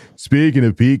this. Speaking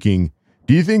of peaking,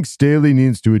 do you think Staley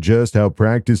needs to adjust how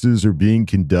practices are being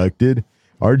conducted?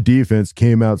 Our defense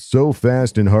came out so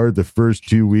fast and hard the first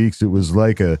 2 weeks, it was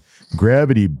like a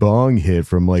gravity bong hit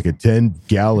from like a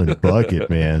 10-gallon bucket,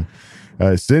 man.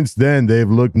 Since then, they've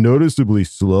looked noticeably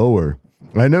slower.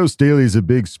 I know Staley's a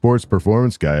big sports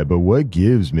performance guy, but what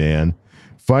gives, man?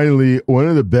 Finally, one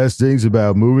of the best things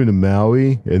about moving to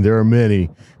Maui, and there are many,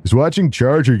 is watching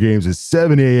Charger games at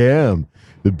 7 a.m.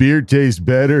 The beer tastes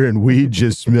better and weed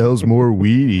just smells more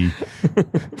weedy.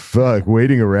 Fuck,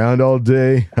 waiting around all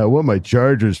day? I want my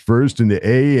Chargers first in the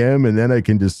a.m. and then I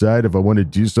can decide if I want to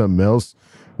do something else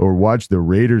or watch the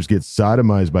Raiders get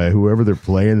sodomized by whoever they're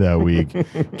playing that week.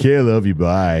 Okay, I love you,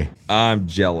 bye. I'm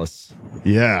jealous.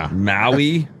 Yeah.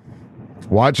 Maui?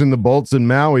 Watching the Bolts in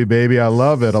Maui, baby. I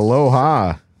love it.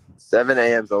 Aloha. 7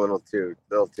 a.m. is a little too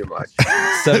much.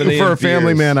 7 a.m. For a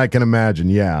family beers. man, I can imagine.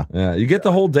 Yeah. Yeah. You get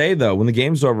the whole day, though. When the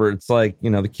game's over, it's like,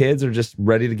 the kids are just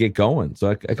ready to get going.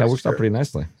 So it works out pretty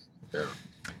nicely.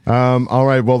 Yeah. All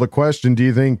right. Well, the question, do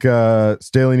you think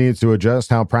Staley needs to adjust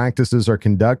how practices are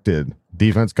conducted?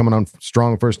 Defense coming on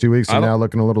strong first 2 weeks and now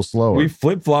looking a little slower. We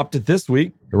flip-flopped it this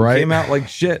week. Right. Came out like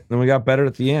shit, and we got better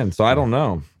at the end. So I don't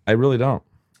know. I really don't.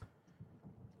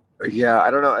 Yeah, I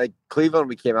don't know. Like Cleveland,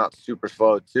 we came out super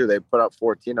slow too. They put up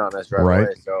 14 on us right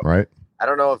away. So I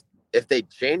don't know if they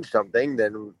change something,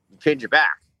 then change it back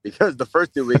because the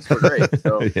first 2 weeks were great.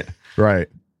 So Right.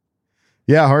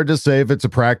 Yeah, hard to say if it's a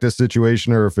practice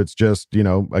situation or if it's just,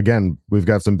 again, we've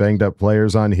got some banged up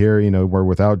players on here. We're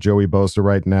without Joey Bosa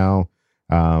right now.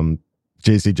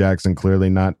 JC Jackson clearly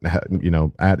not,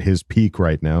 at his peak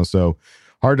right now. So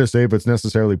hard to say if it's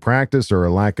necessarily practice or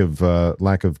a lack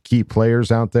of key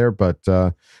players out there. But it's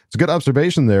a good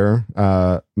observation there,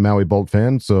 Maui Bolt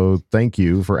fan. So thank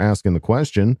you for asking the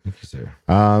question. Thank you, sir.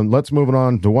 Let's move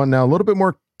on to one now a little bit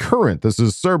more current. This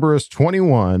is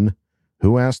Cerberus21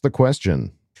 who asked the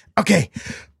question. Okay.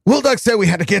 Will Duck said we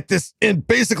had to get this in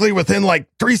basically within like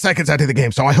 3 seconds after the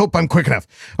game, so I hope I'm quick enough.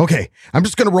 Okay, I'm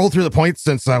just going to roll through the points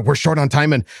since we're short on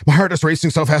time and my heart is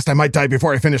racing so fast I might die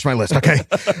before I finish my list, okay?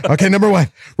 Okay, number 1,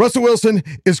 Russell Wilson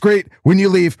is great when you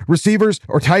leave receivers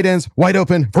or tight ends wide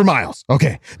open for miles.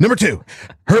 Okay, number 2,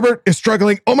 Herbert is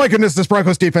struggling. Oh my goodness, this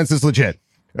Broncos defense is legit.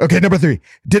 Okay, number 3.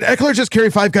 Did Eckler just carry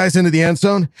 5 guys into the end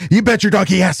zone? You bet your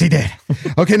donkey ass he did.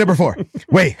 Okay, number 4.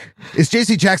 Wait, is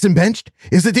JC Jackson benched?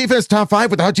 Is the defense top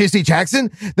 5 without JC Jackson?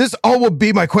 This all will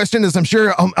be my question, as I'm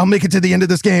sure I'll make it to the end of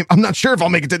this game. I'm not sure if I'll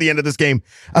make it to the end of this game.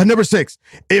 Number 6.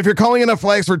 If you're calling enough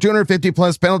flags for 250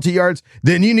 plus penalty yards,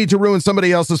 then you need to ruin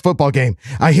somebody else's football game.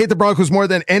 I hate the Broncos more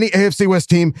than any AFC West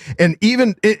team, and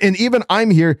even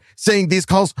I'm here saying these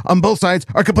calls on both sides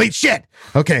are complete shit.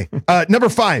 Okay, number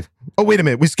 5. Oh, wait a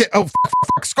minute. We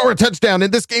score a touchdown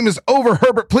and this game is over.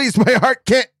 Herbert, please. My heart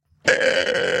can't.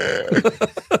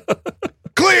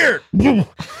 Clear.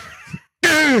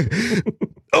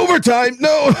 Overtime.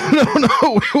 No.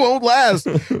 We won't last.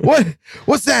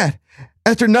 What's that?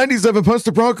 After 97 punts,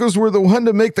 the Broncos were the one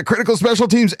to make the critical special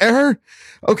teams error.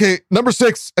 Okay, number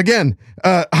 6, again,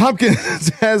 Hopkins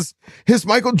has his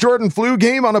Michael Jordan flu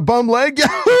game on a bum leg.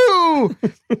 Yahoo!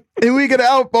 And we get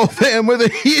out, Bowl fan, with a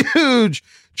huge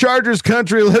Chargers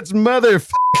country. Let's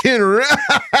motherfucking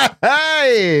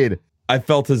ride. I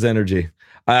felt his energy.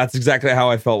 That's exactly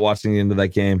how I felt watching the end of that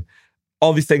game.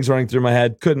 All these things running through my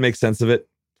head. Couldn't make sense of it.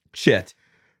 Shit.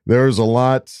 There was a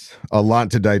lot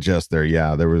to digest there.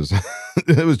 Yeah, there was,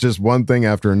 it was just one thing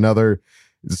after another.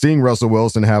 seeing Russell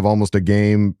Wilson have almost a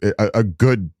game, a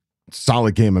good,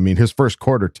 solid game. I mean, his first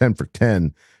quarter, 10 for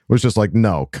 10, was just like,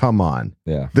 no, come on.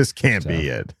 Yeah. This can't be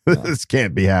it. This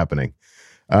can't be happening.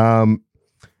 But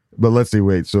let's see.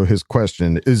 Wait. So his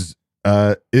question is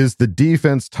the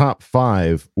defense top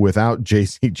 5 without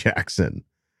J.C. Jackson?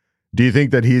 Do you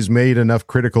think that he's made enough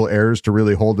critical errors to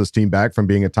really hold this team back from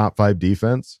being a top 5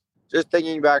 defense? Just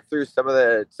thinking back through some of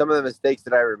the mistakes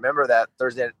that I remember that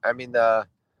Thursday. I mean the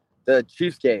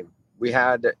Chiefs game. We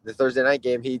had the Thursday night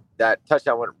game. That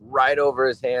touchdown went right over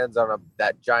his hands on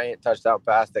that giant touchdown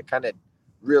pass that kind of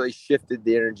really shifted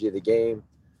the energy of the game.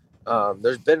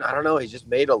 There's been, I don't know, he's just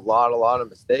made a lot of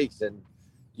mistakes, and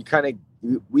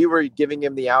we were giving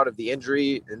him the out of the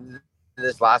injury. And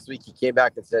this last week, he came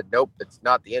back and said, "Nope, it's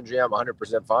not the injury. I'm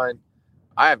 100% fine."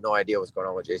 I have no idea what's going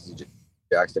on with J.C.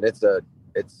 Jackson. It's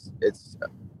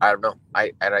I don't know.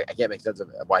 I can't make sense of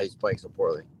why he's playing so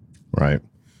poorly. Right.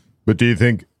 But do you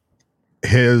think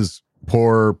his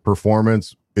poor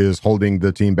performance is holding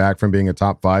the team back from being a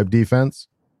top 5 defense?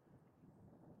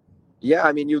 Yeah,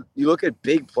 I mean, you look at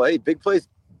big plays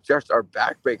just are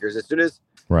backbreakers. As soon as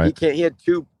he had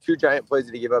two giant plays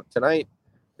that he gave up tonight.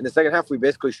 In the second half, we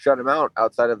basically shut him out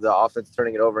outside of the offense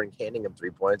turning it over and handing him 3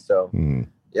 points. So,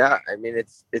 yeah, I mean,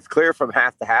 it's clear from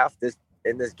half to half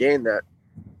in this game that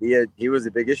he was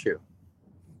a big issue.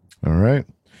 All right.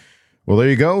 Well, there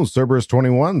you go.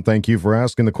 Cerberus21, thank you for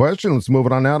asking the question. Let's move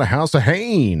it on now to House of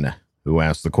Hain, who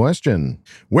asked the question.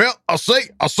 Well, I'll say,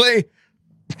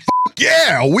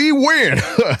 yeah, we win.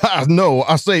 No,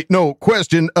 I say, no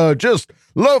question. Just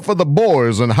love for the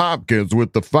boys and Hopkins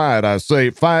with the fight. I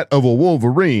say, fight of a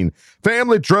Wolverine.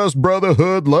 Family, trust,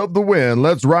 brotherhood, love the win.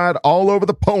 Let's ride all over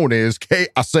the ponies.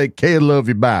 I say, K, love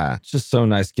you, bye. It's just so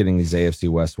nice getting these AFC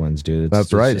West wins, dude.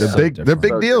 That's right. They're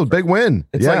big deal, big win.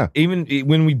 It's like, even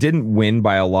when we didn't win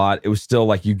by a lot, it was still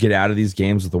like you get out of these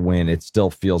games with a win. It still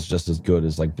feels just as good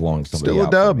as like blowing somebody out.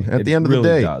 Still a dub at the end of the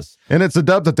day. Does. And it's a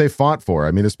dub that they fought for.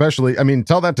 I mean, especially,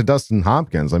 tell that to Dustin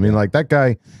Hopkins. I mean, like, that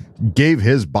guy gave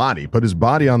his body, put his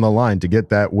body on the line to get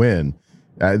that win.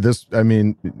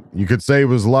 You could say it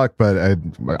was luck, but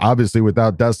obviously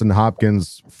without Dustin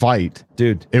Hopkins' fight,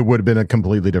 dude, it would have been a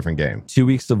completely different game. 2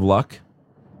 weeks of luck,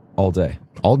 all day.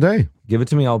 All day. Give it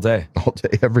to me all day. All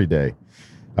day, every day.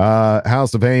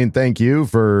 House of Hain, thank you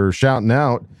for shouting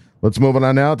out. Let's move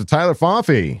on now to Tyler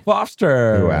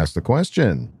Foster, who asked the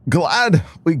question. Glad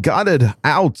we got it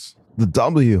out, the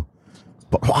W.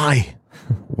 But why?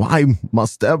 Why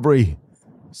must every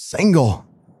single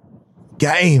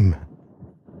game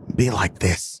be like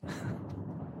this?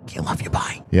 Can't love you,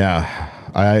 bye. Yeah,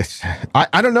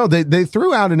 I don't know. They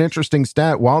threw out an interesting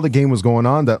stat while the game was going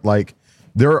on that, like,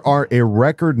 there are a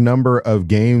record number of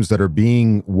games that are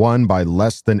being won by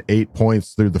less than 8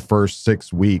 points through the first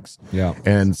 6 weeks. Yeah,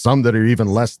 and some that are even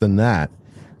less than that.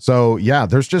 So yeah,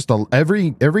 there's just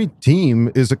every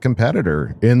team is a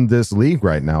competitor in this league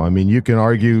right now. I mean, you can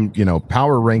argue,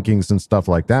 power rankings and stuff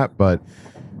like that, but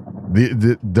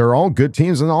they're all good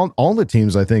teams, and all the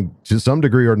teams, I think, to some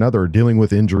degree or another, are dealing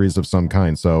with injuries of some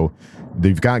kind. So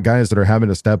they've got guys that are having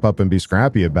to step up and be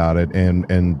scrappy about it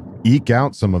and eke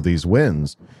out some of these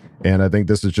wins. And I think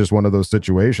this is just one of those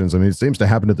situations. I mean, it seems to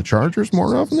happen to the Chargers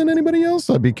more often than anybody else.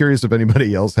 I'd be curious if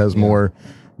anybody else has more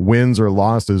wins or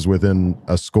losses within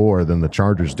a score than the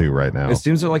Chargers do right now. It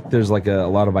seems like there's like a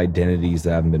lot of identities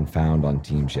that haven't been found on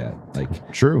teams yet.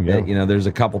 Like, true, yeah. There's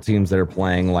a couple teams that are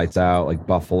playing lights out, like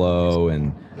Buffalo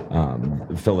and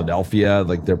Philadelphia.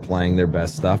 Like, they're playing their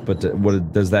best stuff. But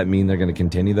what does that mean? They're going to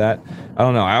continue that? I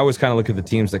don't know. I always kind of look at the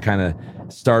teams that kind of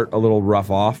start a little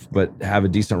rough off, but have a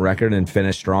decent record and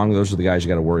finish strong. Those are the guys you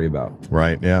got to worry about.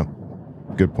 Right. Yeah.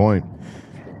 Good point.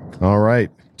 All right.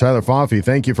 Tyler Foffey,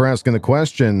 thank you for asking the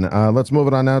question. Let's move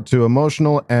it on now to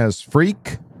Emotional as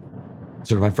Freak.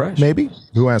 Certified Fresh. Maybe.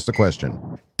 Who asked the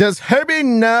question? Does Herbie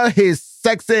know he's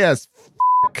sexy as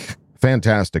f***?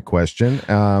 Fantastic question.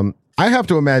 I have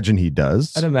to imagine he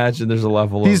does. I'd imagine there's a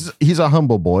level He's a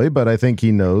humble boy, but I think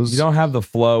he knows. You don't have the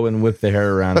flow and whip the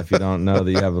hair around if you don't know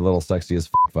that you have a little sexy as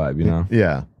f*** vibe,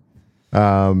 Yeah.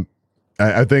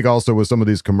 I think also with some of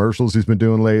these commercials he's been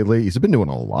doing lately, he's been doing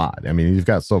a lot. I mean, you've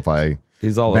got SoFi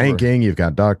He's all Banking, over. You've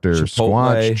got Dr.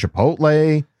 Squatch,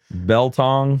 Chipotle,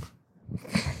 Beltong.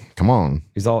 Come on.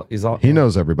 He's all he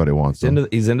knows everybody wants him.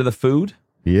 He's into the food.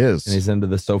 He is. And he's into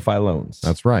the SoFi loans.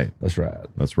 That's right. That's right.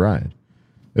 That's right.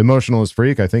 Emotional as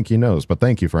Freak, I think he knows, but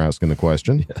thank you for asking the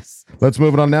question. Yes. Let's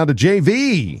move it on now to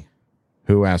JV,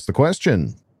 who asked the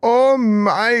question. Oh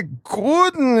my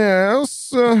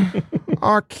goodness.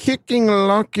 Our kicking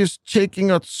luck is taking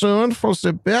a turn for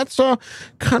the better.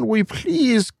 Can we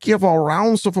please give a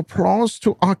round of applause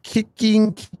to our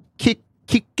kicking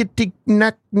kick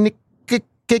knack nick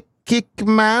kick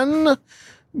man.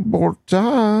 Bolt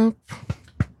up.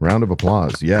 Round of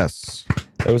applause. Yes.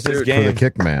 It was his Dude, game. For the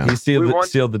kick man. He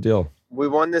sealed the deal. We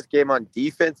won this game on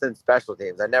defense and special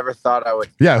teams. I never thought I would.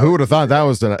 Yeah, who would have thought that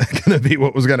was going to be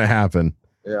what was going to happen?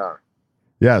 Yeah.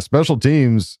 Yeah, special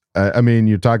teams. I mean,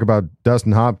 you talk about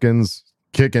Dustin Hopkins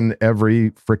kicking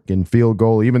every freaking field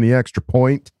goal, even the extra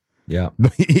point. Yeah.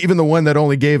 Even the one that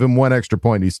only gave him one extra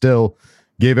point, he still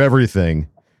gave everything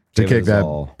to kick that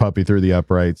puppy through the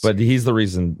uprights. But he's the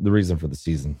reason for the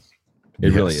season.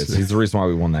 It really is. He's the reason why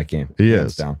we won that game. He Hands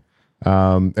is. down.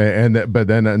 But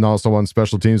then also on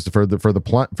special teams for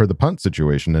the punt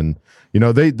situation, and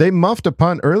they muffed a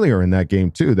punt earlier in that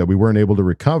game too that we weren't able to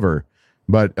recover,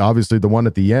 but obviously the one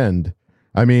at the end.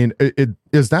 I mean, do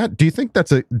you think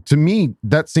that's to me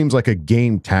that seems like a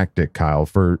game tactic, Kyle,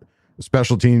 for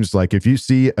special teams? Like if you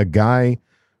see a guy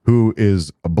who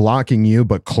is blocking you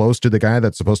but close to the guy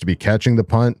that's supposed to be catching the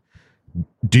punt,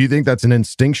 do you think that's an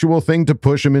instinctual thing to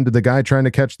push him into the guy trying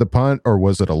to catch the punt, or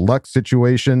was it a luck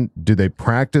situation? Do they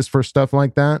practice for stuff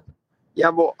like that? Yeah,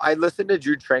 well, I listened to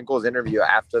Drew Tranquil's interview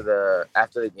after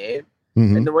the game,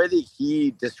 Mm-hmm. and the way that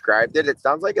he described it, it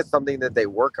sounds like it's something that they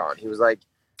work on. He was like,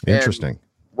 Interesting.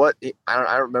 I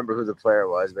don't remember who the player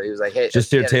was, but he was like, hey,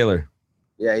 Jasir Taylor.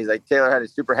 Yeah, he's like, Taylor had a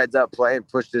super heads up play and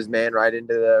pushed his man right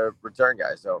into the return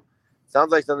guy. So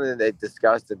sounds like something that they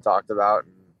discussed and talked about.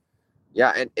 And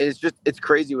yeah, and it's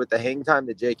crazy with the hang time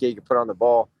that JK could put on the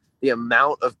ball, the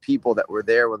amount of people that were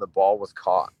there when the ball was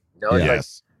caught. It's like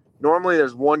normally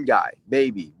there's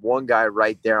maybe one guy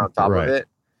right there on top of it.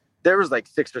 There was like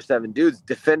 6 or 7 dudes,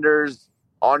 defenders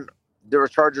there were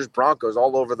Chargers, Broncos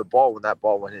all over the ball when that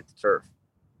ball went hit the turf.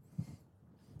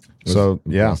 So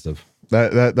yeah,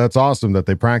 that's awesome that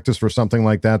they practiced for something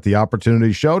like that. The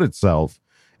opportunity showed itself,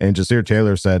 and Jasir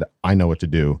Taylor said, "I know what to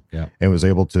do," and was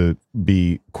able to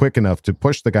be quick enough to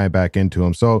push the guy back into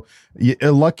him. So a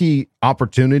lucky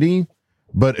opportunity,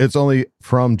 but it's only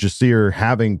from Jasir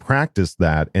having practiced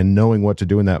that and knowing what to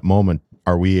do in that moment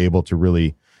are we able to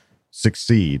really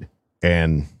succeed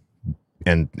and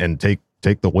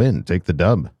take the win, take the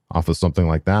dub off of something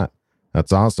like that.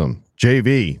 That's awesome.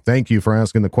 JV, thank you for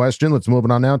asking the question. Let's move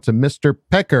on now to Mr.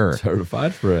 Pecker.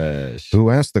 Certified fresh. Who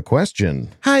asked the question?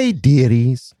 Hi,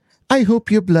 dearies. I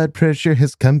hope your blood pressure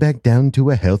has come back down to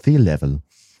a healthy level.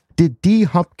 Did D.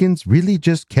 Hopkins really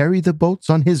just carry the bolts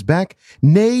on his back,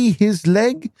 nay, his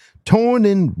leg, torn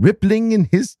and rippling in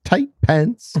his tight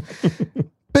pants?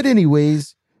 But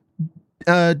anyways,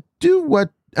 don't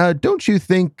you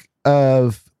think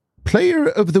of Player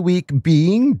of the Week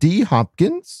being D.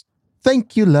 Hopkins?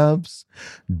 Thank you, loves.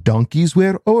 Donkeys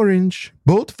wear orange.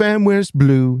 Bolt fam wears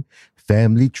blue.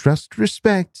 Family, trust,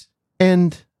 respect.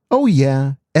 And, oh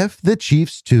yeah, F the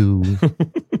Chiefs too.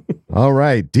 All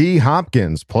right. D.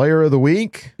 Hopkins, Player of the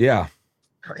Week. Yeah.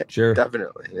 Sure.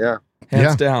 Definitely. Yeah.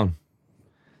 Hands down.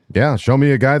 Yeah. Show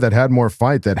me a guy that had more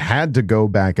fight, that had to go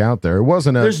back out there. It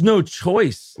wasn't There's no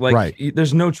choice.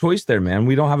 There's no choice there, man.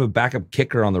 We don't have a backup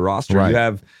kicker on the roster. Right. You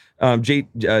have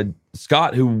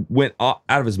Scott, who went out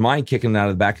of his mind kicking out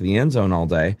of the back of the end zone all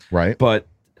day. Right. But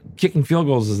kicking field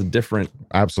goals is a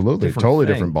totally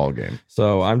different ball game.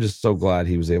 So I'm just so glad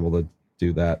he was able to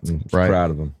do that, and proud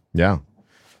of him.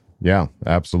 Yeah,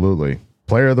 absolutely.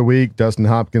 Player of the Week, Dustin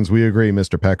Hopkins. We agree,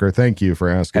 Mr. Pecker. Thank you for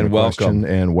asking the question,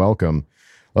 and welcome.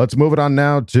 Let's move it on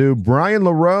now to Brian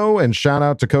LaRoe, and shout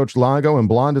out to Coach Lago and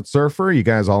Blonded Surfer. You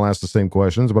guys all asked the same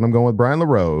questions, but I'm going with Brian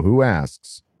LaRoe, who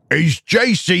asks, is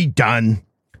JC done?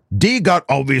 D got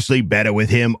obviously better with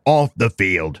him off the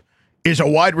field. Is a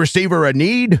wide receiver a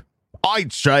need?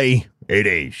 I'd say it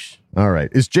is. All right.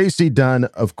 Is JC done?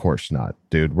 Of course not,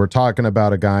 dude. We're talking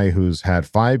about a guy who's had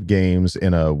 5 games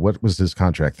in what was his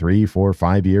contract? 3, 4,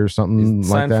 5 years, something He's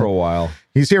like that? signed for a while.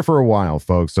 He's here for a while,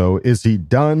 folks. So is he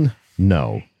done?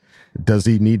 No. Does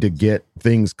he need to get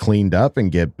things cleaned up and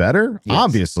get better? Yes.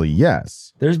 Obviously,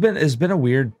 yes. There's been a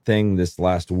weird thing this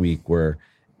last week where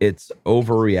it's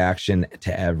overreaction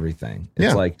to everything.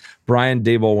 It's like Brian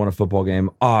Daboll won a football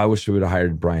game. Oh, I wish we would have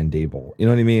hired Brian Daboll. You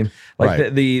know what I mean? Like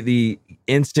Right. the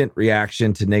instant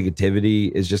reaction to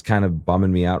negativity is just kind of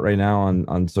bumming me out right now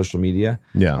on social media.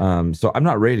 Yeah. So I'm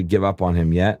not ready to give up on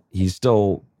him yet. He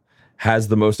still has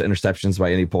the most interceptions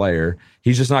by any player.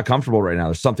 He's just not comfortable right now.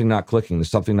 There's something not clicking. There's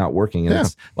something not working. And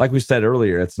it's like we said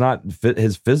earlier, it's not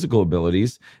his physical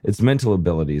abilities, it's mental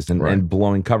abilities and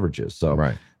blowing coverages.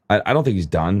 So I don't think he's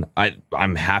done.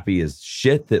 I'm happy as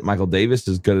shit that Michael Davis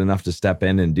is good enough to step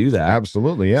in and do that.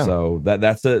 Absolutely, yeah. So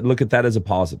that's look at that as a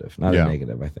positive, not a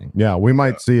negative, I think. Yeah, we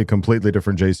might see a completely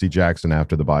different J.C. Jackson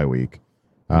after the bye week.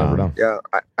 Never know. Yeah,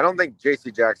 I don't think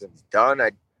J.C. Jackson's done.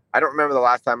 I don't remember the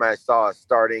last time I saw a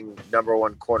starting number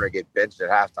one corner get benched at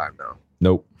halftime, though.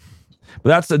 Nope.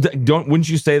 But wouldn't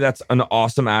you say that's an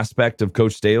awesome aspect of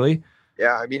Coach Staley?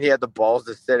 Yeah, I mean, he had the balls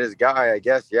to sit his guy, I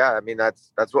guess. Yeah, I mean,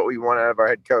 that's what we want out of our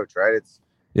head coach, right? It's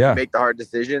make the hard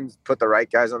decisions, put the right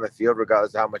guys on the field,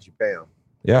 regardless of how much you pay them.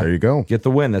 Yeah, there you go. Get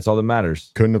the win. That's all that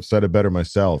matters. Couldn't have said it better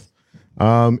myself.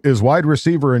 Is wide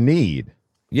receiver a need?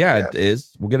 Yeah, it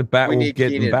is. We'll get it back. We'll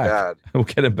get him back. We'll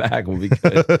get it back. We'll be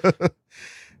good.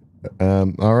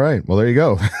 All right. Well, there you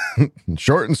go.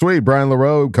 Short and sweet. Brian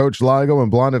LaRoe, Coach Ligo,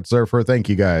 and Blonded Surfer. Thank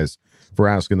you guys for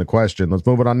asking the question. Let's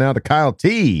move it on now to Kyle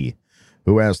T,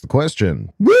 who asked the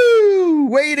question. Woo!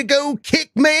 Way to go,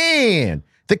 kick man.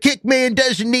 The kick man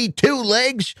doesn't need 2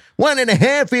 legs.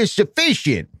 1.5 is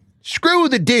sufficient. Screw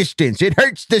the distance. It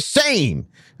hurts the same.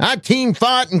 Our team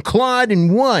fought and clawed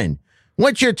and won.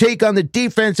 What's your take on the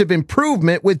defensive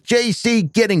improvement with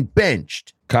JC getting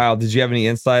benched? Kyle, did you have any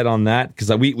insight on that?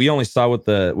 Because we only saw what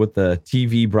the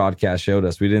TV broadcast showed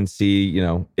us. We didn't see,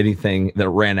 anything that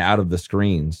ran out of the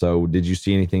screen. So did you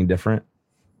see anything different?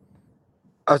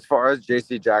 As far as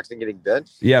J.C. Jackson getting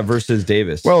benched? Yeah, versus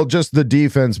Davis. Well, just the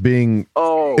defense being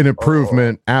an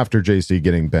improvement after JC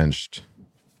getting benched.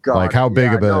 God, like how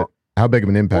big of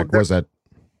an impact was that?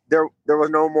 There was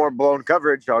no more blown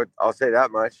coverage. I'll say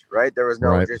that much, right? There was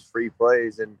no just free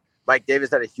plays. And Mike Davis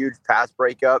had a huge pass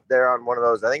breakup there on one of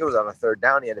those. I think it was on a 3rd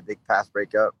down. He had a big pass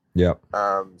breakup. Yep.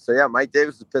 So yeah, Mike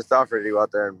Davis was pissed off ready to go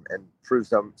out there and prove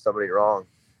somebody wrong.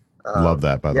 Love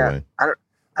that, by the way. I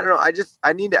don't know.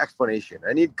 I need an explanation.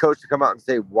 I need coach to come out and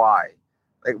say why.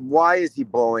 Like, why is he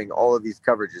blowing all of these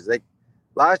coverages? Like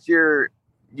last year,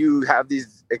 you have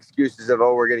these excuses of,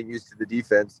 we're getting used to the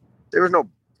defense.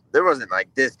 There wasn't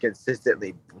like this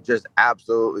consistently just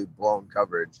absolutely blown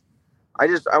coverage. I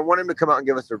want him to come out and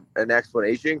give us an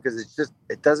explanation, because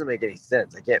it doesn't make any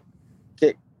sense. I can't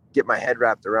get my head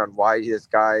wrapped around why this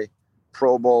guy,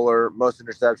 Pro Bowler, most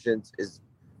interceptions, is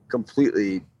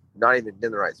completely not even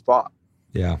in the right spot.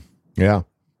 Yeah,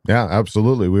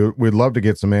 absolutely. We'd love to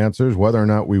get some answers. Whether or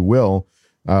not we will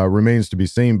remains to be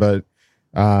seen. But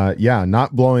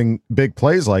not blowing big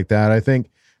plays like that. I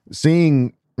think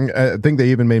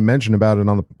they even made mention about it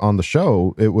on the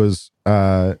show. It was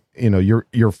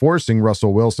you're forcing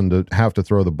Russell Wilson to have to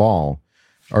throw the ball,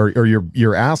 or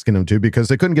you're asking him to, because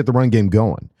they couldn't get the run game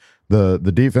going. The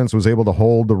defense was able to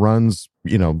hold the runs,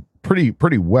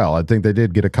 pretty well. I think they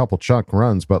did get a couple chuck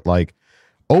runs, but like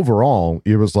overall,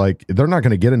 it was like they're not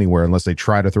going to get anywhere unless they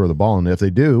try to throw the ball. And if they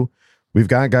do, we've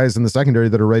got guys in the secondary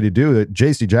that are ready to do it.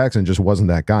 J.C. Jackson just wasn't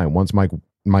that guy. Once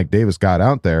Mike Davis got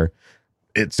out there,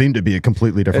 it seemed to be a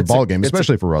completely different ball game,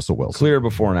 especially for Russell Wilson. Clear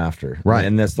before and after. Right.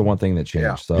 And that's the one thing that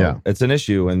changed. It's an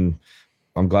issue, and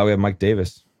I'm glad we have Mike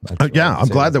Davis. I'm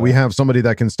glad that we have somebody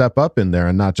that can step up in there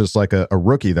and not just like a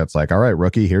rookie that's like, all right,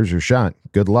 rookie, here's your shot.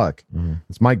 Good luck. Mm-hmm.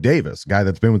 It's Mike Davis, guy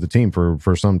that's been with the team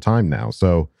for some time now.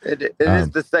 So it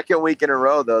is the second week in a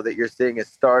row, though, that you're seeing a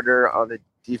starter on the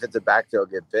defensive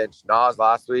backfield get benched. Nas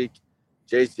last week,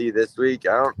 JC this week.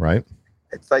 Right.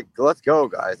 It's like, let's go,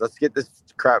 guys. Let's get this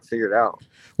crap figured out.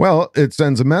 Well, it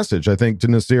sends a message, I think, to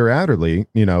Nasir Adderley.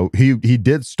 He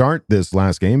did start this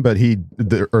game, but he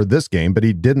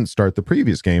didn't start the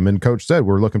previous game. And coach said,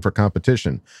 we're looking for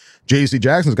competition. J.C.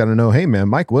 Jackson's got to know, hey, man,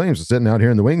 Mike Williams is sitting out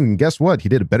here in the wing, and guess what? He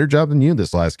did a better job than you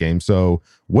this last game. So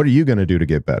what are you going to do to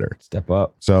get better? Step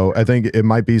up. So I think it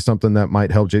might be something that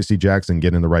might help J.C. Jackson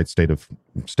get in the right state of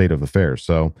affairs.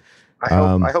 So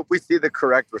I hope we see the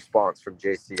correct response from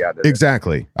JC out of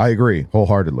Exactly. I agree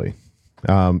wholeheartedly.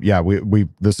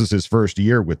 This is his first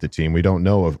year with the team. We don't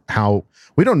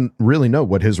really know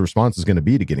what his response is going to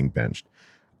be to getting benched.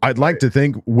 I'd like to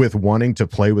think, with wanting to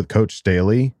play with Coach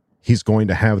Staley, he's going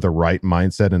to have the right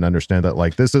mindset and understand that,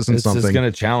 like, this isn't something is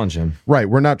going to challenge him. Right.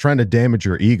 We're not trying to damage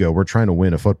your ego. We're trying to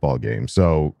win a football game.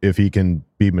 So if he can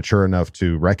be mature enough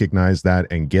to recognize that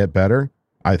and get better,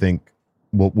 I think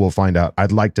we'll find out.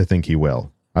 I'd like to think he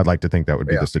will. I'd like to think that would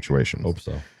be the situation. Hope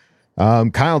so.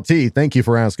 Kyle T, thank you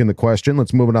for asking the question.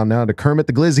 Let's move it on now to Kermit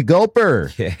the Glizzy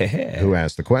Gulper, who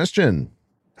asked the question.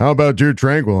 How about Drew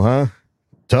Tranquil, huh?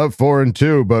 Tough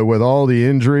 4-2, but with all the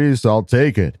injuries, I'll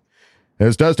take it.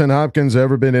 Has Dustin Hopkins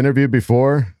ever been interviewed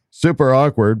before? Super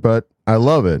awkward, but I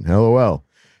love it. LOL.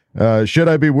 Should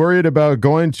I be worried about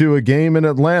going to a game in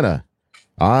Atlanta?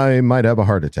 I might have a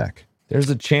heart attack. There's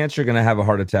a chance you're going to have a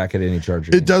heart attack at any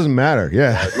Charger game. It doesn't matter.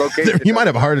 Yeah. You might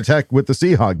have a heart attack with the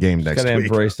Seahawk game next week.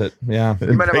 Embrace it. Yeah.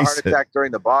 You might have a heart attack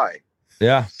during the bye.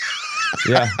 Yeah.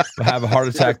 Yeah. I have a heart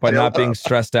attack by not being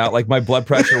stressed out. Like, my blood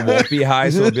pressure won't be high,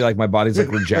 so it'll be like my body's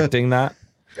like rejecting that.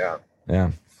 Yeah.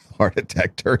 Yeah. Heart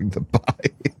attack during the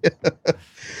bye.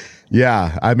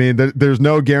 Yeah, I mean, there's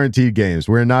no guaranteed games.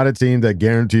 We're not a team that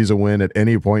guarantees a win at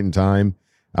any point in time.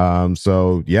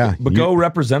 So yeah, but go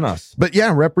represent us. But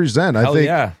yeah, represent.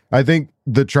 I think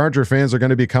the Charger fans are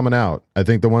going to be coming out. I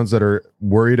think the ones that are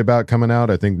worried about coming out,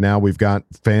 I think now we've got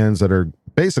fans that are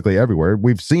basically everywhere.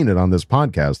 We've seen it on this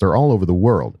podcast. They're all over the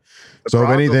world. So if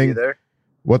anything,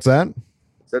 what's that?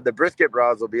 So the brisket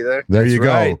broads will be there. There you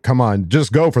go. Come on,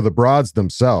 just go for the broads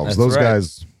themselves. Those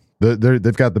guys,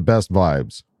 they've got the best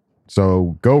vibes.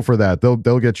 So go for that. They'll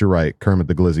get you right, Kermit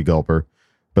the Glizzy Gulper.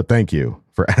 But thank you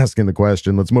for asking the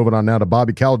question. Let's move it on now to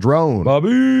Bobby Caldrone. Bobby,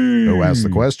 who asked the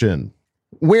question.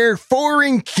 We're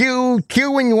 4-2,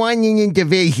 2-1 in the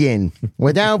division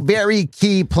without very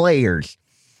key players.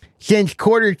 Since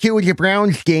quarter 2 of the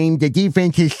Browns game, the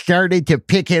defense has started to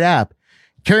pick it up.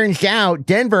 Turns out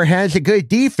Denver has a good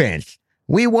defense.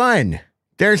 We won.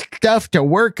 There's stuff to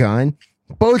work on.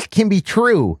 Both can be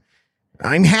true.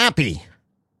 I'm happy.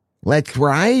 Let's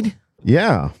ride?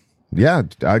 Yeah.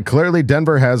 Clearly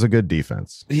Denver has a good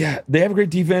defense. Yeah, they have a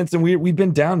great defense, and we've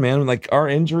been down, man. Like, our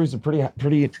injuries are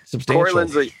pretty substantial.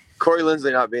 Corey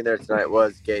Linsley not being there tonight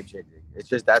was game changing. It's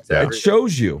just it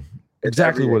shows you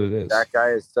exactly what it is. That guy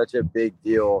is such a big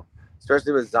deal,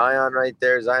 especially with Zion right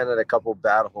there. Zion had a couple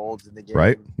bad holds in the game.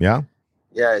 Right? Yeah.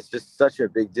 Yeah, it's just such a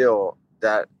big deal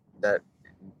that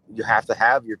you have to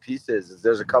have your pieces.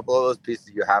 There's a couple of those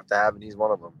pieces you have to have, and he's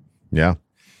one of them. Yeah.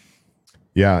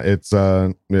 Yeah, it's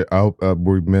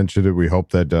we mentioned it. We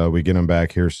hope that we get him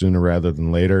back here sooner rather than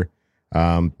later.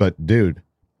 But dude,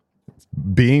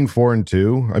 being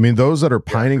 4-2, I mean, those that are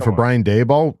pining for Brian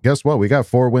Daboll, guess what? We got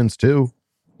 4 wins too.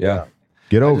 Yeah.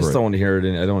 Get over it. I just don't want to hear it.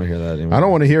 I don't want to hear that anymore. I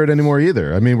don't want to hear it anymore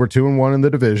either. I mean, we're 2-1 in the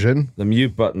division. The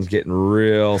mute button's getting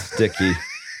real sticky.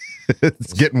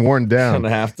 It's getting worn down. I'm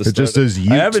gonna have to. It just says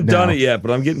I haven't done it yet, but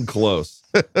I'm getting close.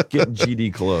 Getting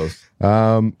GD close.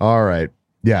 All right.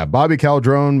 Yeah, Bobby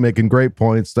Caldrone making great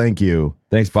points. Thank you.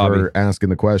 Thanks, Bobby, for asking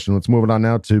the question. Let's move it on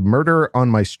now to Murder on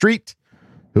My Street,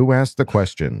 who asked the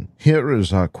question. Here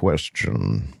is our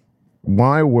question.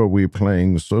 Why were we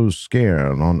playing so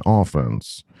scared on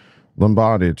offense?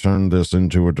 Lombardi turned this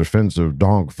into a defensive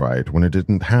dogfight when it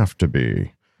didn't have to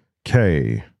be.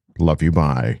 K, love you,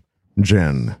 bye.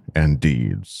 Jen and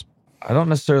Deeds. I don't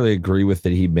necessarily agree with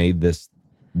that he made us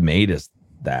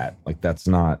that. Like, that's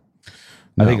not...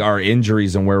 I think our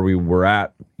injuries and where we were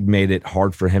at made it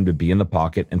hard for him to be in the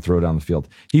pocket and throw down the field.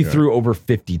 He threw over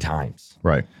 50 times.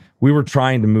 Right. We were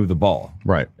trying to move the ball.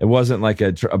 Right. It wasn't like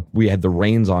we had the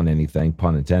reins on anything,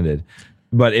 pun intended.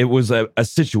 But it was a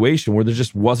situation where there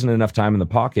just wasn't enough time in the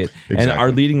pocket. Exactly. And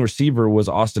our leading receiver was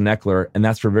Austin Eckler, and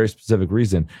that's for a very specific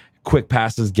reason. Quick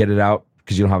passes, get it out,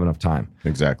 because you don't have enough time.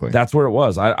 Exactly. That's where it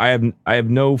was. I have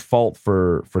no fault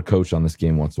for Coach on this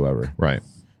game whatsoever. Right.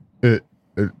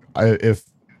 If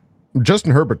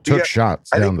Justin Herbert took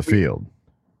shots down the field,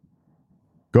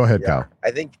 go ahead, Kyle.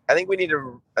 I think we need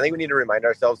to remind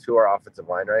ourselves who our offensive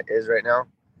line is right now.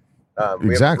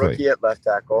 We have a rookie at left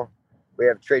tackle. We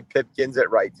have Trey Pipkins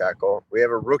at right tackle. We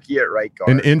have a rookie at right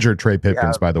guard. An injured Trey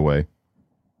Pipkins, by the way.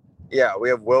 Yeah, we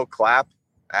have Will Clapp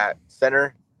at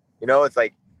center. You know, it's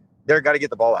like they're got to get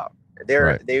the ball out.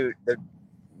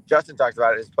 Justin talked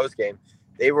about it in his post game.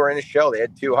 They were in a shell. They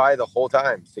had too high the whole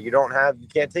time. So you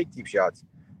can't take deep shots.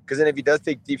 Because then if he does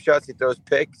take deep shots, he throws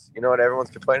picks. You know what everyone's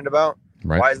complaining about?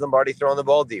 Right. Why is Lombardi throwing the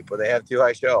ball deep when they have too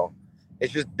high shell?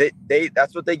 It's just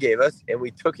that's what they gave us, and we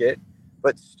took it.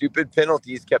 But stupid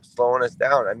penalties kept slowing us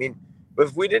down. I mean,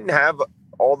 if we didn't have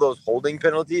all those holding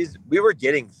penalties, we were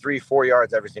getting 3-4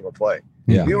 yards every single play.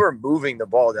 Yeah. We were moving the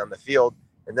ball down the field.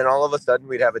 And then all of a sudden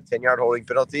we'd have a 10-yard holding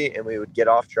penalty and we would get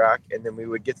off track and then we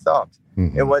would get stopped.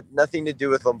 Mm-hmm. It had nothing to do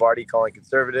with Lombardi calling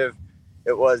conservative.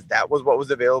 That was what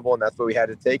was available, and that's what we had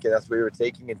to take, and that's what we were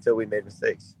taking until we made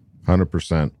mistakes.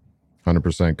 100%.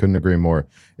 Couldn't agree more.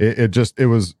 It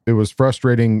was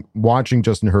frustrating watching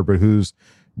Justin Herbert, who's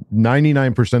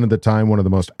 99% of the time one of the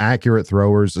most accurate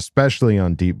throwers, especially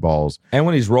on deep balls. And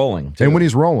when he's rolling. Too. And when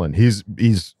he's rolling.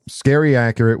 He's scary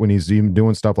accurate when he's even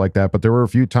doing stuff like that. But there were a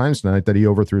few times tonight that he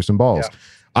overthrew some balls. Yeah.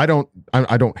 I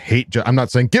don't hate. I'm not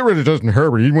saying get rid of Justin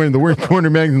Herbert. He's one of the worst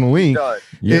quarterbacks in the league.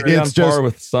 It's just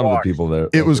with some of the people there.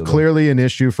 It was clearly an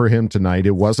issue for him tonight.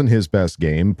 It wasn't his best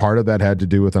game. Part of that had to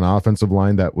do with an offensive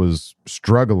line that was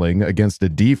struggling against a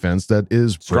defense that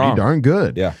is pretty darn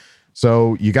good. Yeah.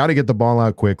 So you got to get the ball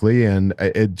out quickly, and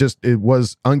it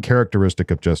was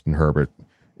uncharacteristic of Justin Herbert.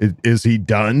 Is he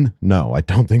done? No, I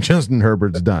don't think Justin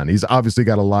Herbert's done. He's obviously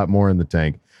got a lot more in the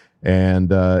tank. And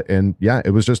yeah,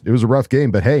 it was a rough game,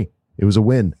 but hey, it was a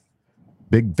win.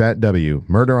 Big fat W.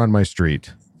 Murder on My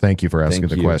Street. Thank you for asking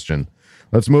the question.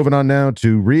 Let's move it on now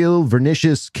to Real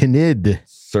Vernicious Kinid,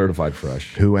 certified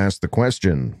fresh, who asked the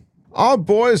question. Our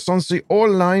boys on the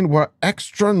O-line were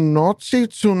extra naughty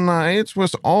tonight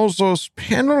with all those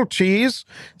penalties.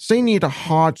 They need a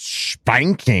hard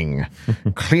spanking.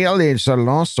 Clearly, the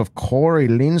loss of Corey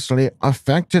Linsley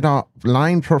affected our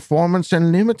line performance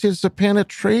and limited the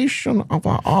penetration of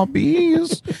our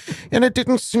RBs. And it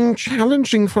didn't seem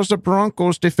challenging for the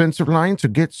Broncos defensive line to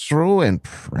get through and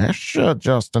pressure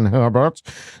Justin Herbert.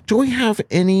 Do we have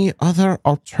any other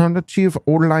alternative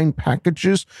O-line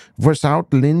packages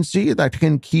without Lindsay that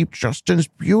can keep Justin's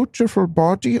beautiful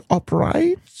body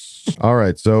upright? All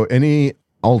right. So any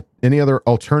other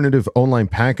alternative O-line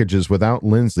packages without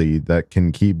Lindsay that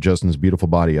can keep Justin's beautiful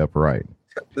body upright?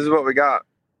 This is what we got.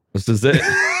 This is it.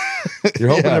 You're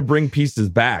hoping to bring pieces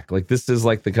back. Like this is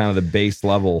like the kind of the base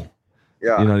level.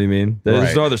 Yeah. You know what I mean?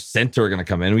 There's no other center going to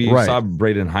come in. We saw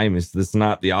Braden Hymus. This is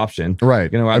not the option.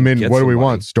 Right. You know, I mean, what do we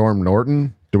want? Storm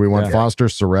Norton? Do we want Foster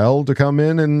Sorrell to come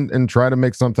in and try to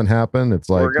make something happen? It's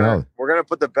like, we're gonna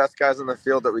put the best guys on the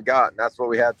field that we got, and that's what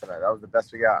we had tonight. That was the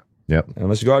best we got. Yep.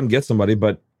 Unless you go out and get somebody,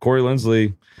 but Corey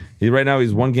Linsley, right now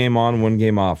he's 1 game on, 1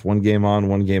 game off, 1 game on,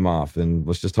 1 game off, and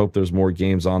let's just hope there's more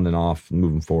games on than off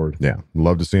moving forward. Yeah,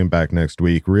 love to see him back next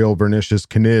week. Real Vernicious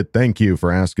Kinid, thank you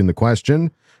for asking the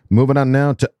question. Moving on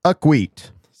now to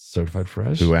Uckwheat, certified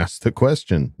fresh, who asked the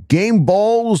question. Game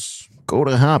balls go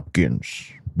to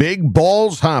Hopkins. Big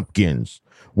balls, Hopkins.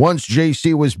 Once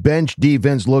JC was benched,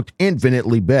 defense looked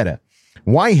infinitely better.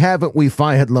 Why haven't we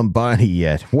fired Lombardi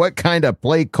yet? What kind of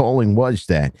play calling was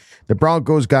that? The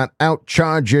Broncos got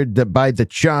out-charged by the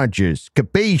Chargers.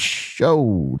 Capiche?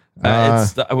 Oh.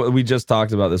 We just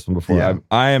talked about this one before. Yeah.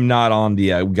 I am not on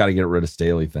the we got to get rid of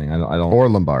Staley thing. I don't. Or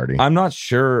Lombardi. I'm not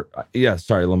sure. Yeah,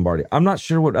 sorry, Lombardi. I'm not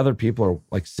sure what other people are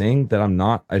like saying that I'm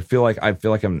not. I feel like I'm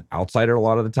an outsider a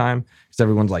lot of the time because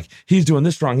everyone's like, he's doing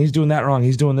this wrong, he's doing that wrong,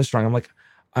 he's doing this wrong. I'm like,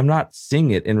 I'm not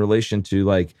seeing it in relation to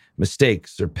like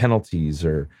mistakes or penalties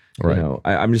or you know,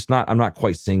 I'm not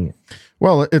quite seeing it.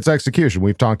 Well, it's execution.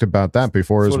 We've talked about that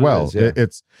before as well.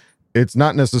 It's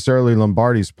not necessarily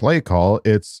Lombardi's play call.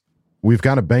 We've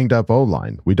got a banged up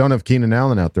O-line. We don't have Keenan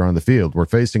Allen out there on the field. We're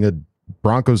facing a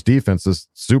Broncos defense that's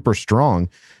super strong.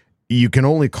 You can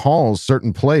only call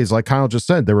certain plays. Like Kyle just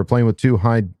said, they were playing with 2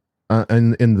 high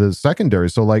in the secondary.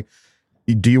 So like,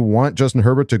 do you want Justin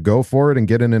Herbert to go for it and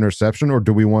get an interception, or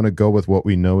do we want to go with what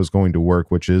we know is going to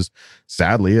work, which is,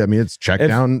 sadly, I mean, it's check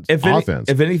down offense.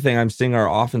 If anything, I'm seeing our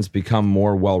offense become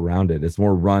more well-rounded. It's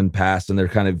more run, pass, and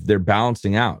they're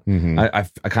balancing out. Mm-hmm.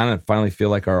 I kind of finally feel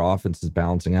like our offense is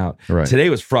balancing out. Right.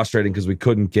 Today was frustrating because we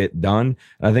couldn't get done.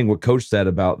 And I think what Coach said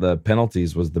about the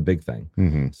penalties was the big thing.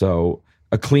 Mm-hmm. So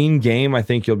a clean game, I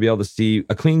think you'll be able to see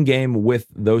a clean game with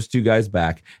those 2 guys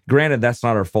back. Granted, that's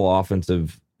not our full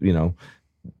offensive,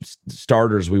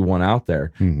 starters we want out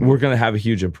there. Mm-hmm. We're going to have a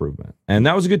huge improvement. And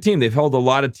that was a good team. They've held a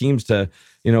lot of teams to,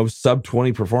 sub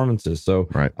 20 performances. So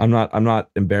I'm not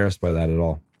embarrassed by that at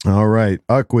all. All right.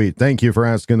 Uckwheat, thank you for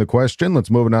asking the question. Let's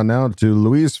move it on now to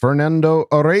Luis Fernando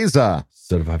Oreza,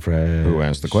 certified fresh, who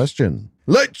asked the question.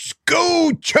 Let's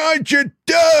go, Charger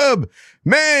dub!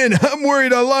 Man, I'm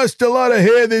worried I lost a lot of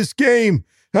hair this game.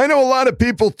 I know a lot of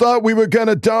people thought we were going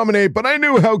to dominate, but I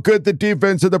knew how good the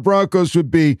defense of the Broncos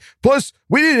would be. Plus,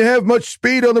 we didn't have much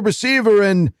speed on the receiver,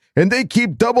 and they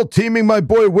keep double-teaming my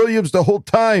boy Williams the whole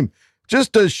time.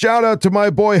 Just a shout-out to my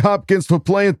boy Hopkins for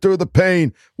playing through the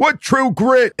pain. What true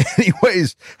grit.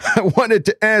 Anyways, I wanted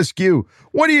to ask you,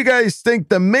 what do you guys think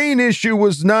the main issue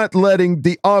was not letting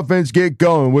the offense get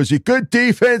going? Was it good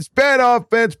defense, bad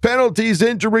offense, penalties,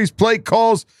 injuries, play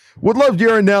calls? Would love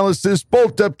your analysis.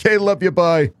 Bolt up, K. Love you.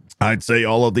 Bye. I'd say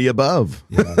all of the above.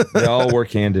 Yeah, they all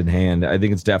work hand in hand. I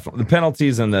think it's definitely the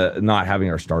penalties and the not having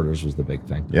our starters was the big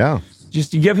thing. Yeah.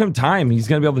 Just you give him time, he's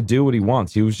going to be able to do what he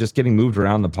wants. He was just getting moved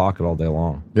around the pocket all day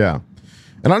long. Yeah.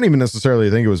 And I don't even necessarily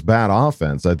think it was bad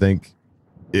offense. I think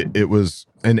it was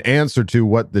an answer to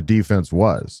what the defense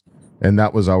was. And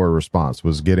that was our response,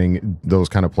 was getting those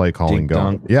kind of play calling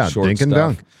going. Dunk, yeah, dink and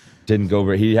dunk. Didn't go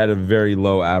over. He had a very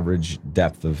low average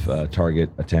depth of target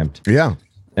attempt. Yeah.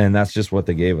 And that's just what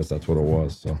they gave us. That's what it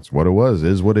was. So it's what it was,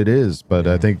 is what it is. But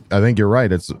I think you're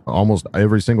right. It's almost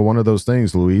every single one of those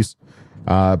things, Luis.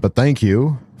 But thank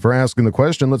you for asking the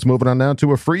question. Let's move it on now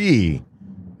to a free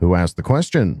who asked the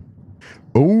question.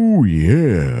 Oh,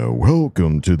 yeah.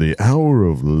 Welcome to the Hour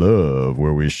of Love,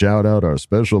 where we shout out our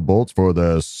special bolts for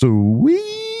the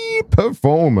sweet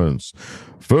performance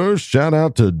First, shout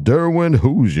out to Derwin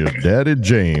Hoosier, Daddy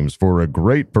James, for a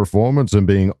great performance and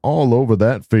being all over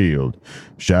that field.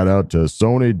 Shout out to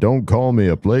Sony Don't Call Me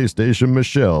a PlayStation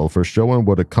Michelle for showing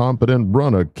what a competent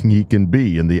runner he can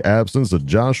be in the absence of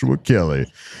Joshua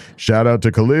Kelly. Shout out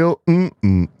to Khalil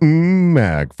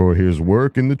Mack for his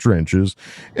work in the trenches.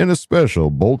 And a special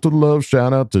Bolt of Love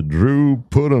shout out to Drew,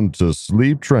 put him to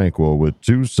sleep tranquil with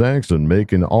 2 sacks and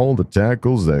making all the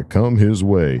tackles that come his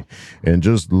way. And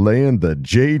just laying the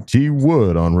JT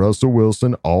Wood on Russell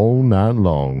Wilson all night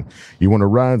long. You want to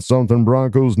ride something,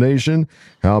 Broncos Nation?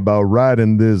 How about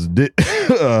riding this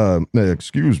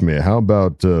how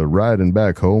about riding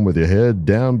back home with your head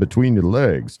down between your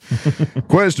legs?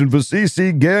 Question for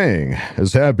CC Gang.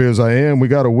 As happy as I am, we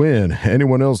got to win.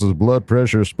 Anyone else's blood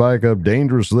pressure spike up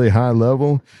dangerously high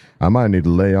level? I might need to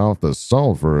lay off the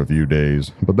salt for a few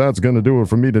days. But that's going to do it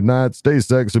for me tonight. Stay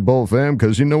sexy, Bolt fam,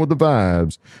 because you know what the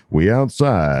vibes. We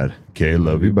outside. K,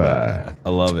 love you, bye. I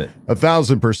love it.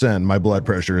 1,000%. My blood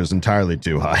pressure is entirely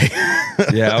too high.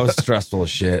 Yeah, I was stressful as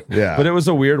shit. Yeah. But it was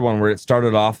a weird one where it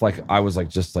started off like I was like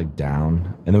just like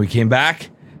down. And then we came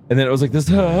back. And then it was like this,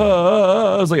 it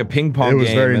was like a ping pong game. It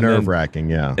was very nerve-wracking,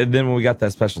 yeah. And then when we got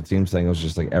that special teams thing, it was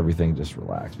just like everything just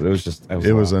relaxed. But it was just,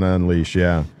 it was an unleash,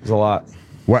 yeah. It was a lot.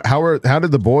 How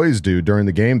did the boys do during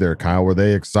the game there, Kyle? Were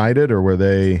they excited or were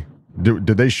they, did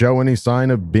they show any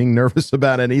sign of being nervous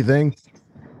about anything?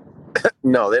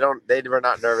 No, they were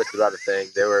not nervous about a thing.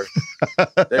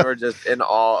 They were just in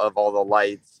awe of all the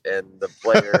lights and the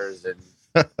players and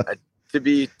to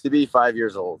be 5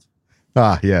 years old.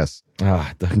 Ah, yes.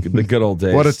 Ah, the good old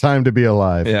days. What a time to be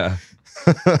alive. Yeah.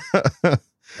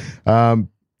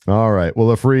 All right.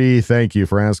 Well, Afree, thank you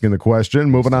for asking the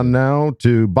question. Moving on now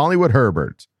to Bollywood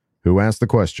Herbert, who asked the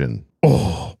question.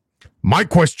 Oh, my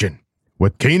question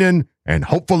with Keenan and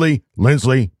hopefully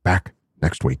Lindsley back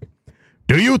next week.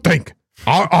 Do you think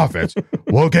our offense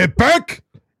will get back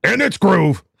in its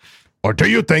groove, or do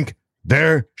you think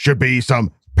there should be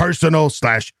some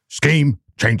personal/scheme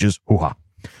changes, hoo-ha,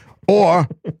 or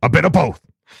a bit of both,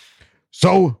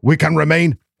 so we can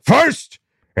remain first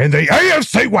in the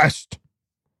AFC West?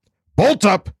 Bolt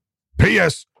up.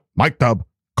 P.S. Mike Dub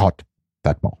caught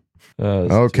that ball.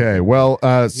 Okay. Well,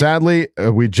 sadly,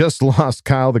 we just lost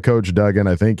Kyle, the coach Duggan.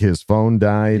 I think his phone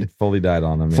died. It fully died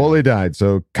on him. Fully died.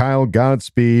 So, Kyle,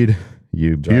 Godspeed.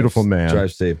 You beautiful man.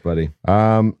 Drive safe, buddy.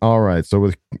 All right. So,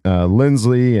 with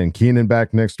Lindsley and Keenan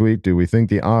back next week, do we think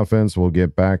the offense will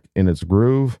get back in its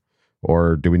groove?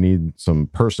 Or do we need some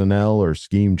personnel or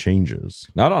scheme changes?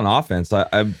 Not on offense. I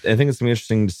think it's going to be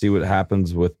interesting to see what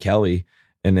happens with Kelly.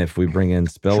 And if we bring in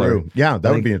Spiller. True. Yeah,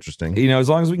 that would be interesting. You know, as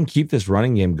long as we can keep this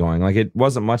running game going. Like, it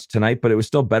wasn't much tonight, but it was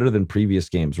still better than previous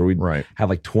games where we had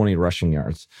like 20 rushing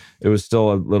yards. It was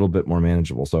still a little bit more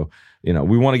manageable. So, you know,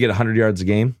 we want to get 100 yards a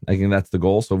game. I think that's the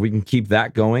goal. So if we can keep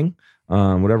that going,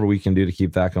 whatever we can do to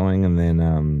keep that going. And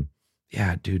then,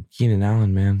 yeah, dude, Keenan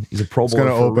Allen, man. He's a Pro Bowler. It's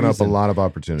going to open up a lot of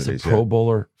opportunities. He's a Pro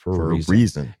Bowler for a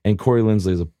reason. And Corey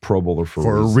Lindsley is a Pro Bowler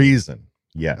for a reason.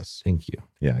 Yes. Thank you.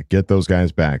 Yeah, get those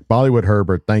guys back. Bollywood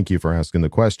Herbert, thank you for asking the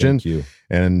question. Thank you.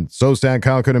 And so sad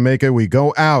Kyle couldn't make it. We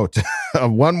go out.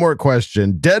 One more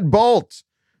question. Deadbolt,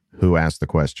 who asked the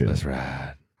question. That's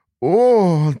right.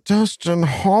 Oh, Dustin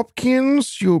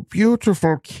Hopkins, you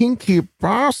beautiful kinky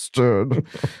bastard.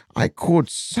 I could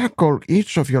suckle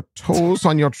each of your toes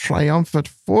on your triumphant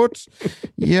foot.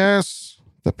 Yes,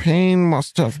 the pain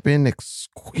must have been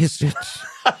exquisite.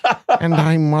 And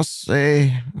I must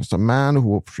say, as a man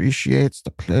who appreciates the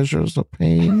pleasures of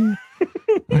pain,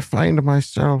 I find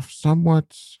myself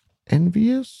somewhat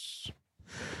envious.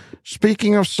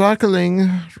 Speaking of suckling,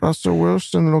 Russell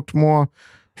Wilson looked more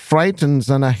frightened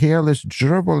than a hairless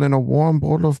gerbil in a warm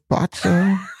bowl of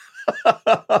butter.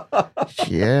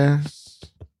 Yes,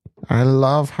 I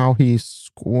love how he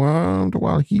squirmed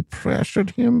while he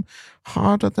pressured him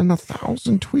harder than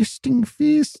 1,000 twisting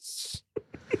fists.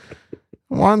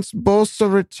 Once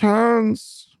Bosa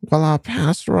returns, will our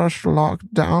pass rush lock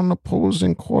down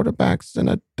opposing quarterbacks in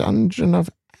a dungeon of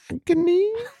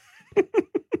agony?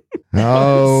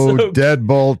 Oh, so,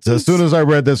 Deadbolt. As soon as I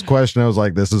read this question, I was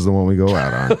like, this is the one we go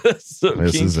out on. So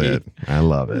this kinky. Is it. I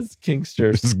love it. It's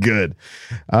Kingster. This is good.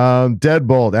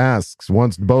 Deadbolt asks,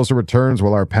 once Bosa returns,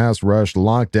 will our pass rush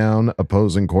lock down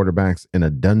opposing quarterbacks in a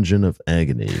dungeon of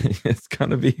agony? It's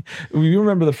going to be. You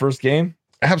remember the first game?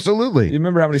 Absolutely. You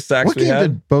remember how many sacks what we game had?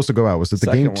 Did Bosa go out? Was it the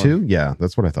Second game 2? one. Yeah,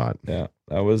 that's what I thought. Yeah,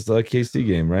 that was the KC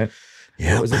game, right?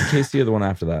 Yeah. Was it the KC or the one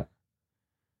after that?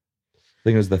 I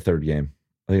think it was the third game.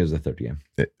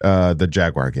 The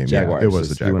Jaguar game. Jaguars. Yeah, it was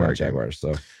the Jaguar game. Jaguars.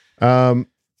 So,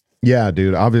 yeah,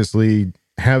 dude. Obviously,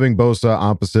 having Bosa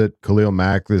opposite Khalil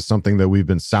Mack is something that we've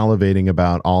been salivating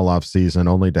about all off season,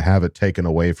 only to have it taken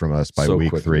away from us by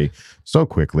week 3 so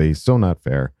quickly. Still not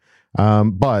fair.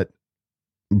 But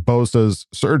Bosa's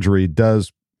surgery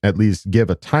does at least give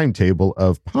a timetable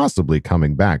of possibly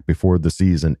coming back before the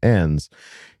season ends.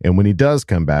 And when he does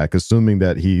come back, assuming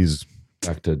that he's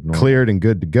back to normal, cleared and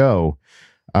good to go,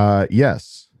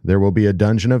 yes, there will be a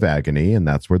dungeon of agony, and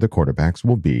that's where the quarterbacks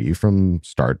will be from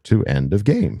start to end of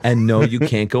game. And no, you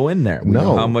can't go in there. We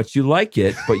know how much you like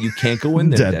it, but you can't go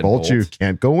in there. Deadbolt, you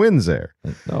can't go in there.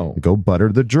 No. Go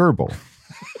butter the gerbil.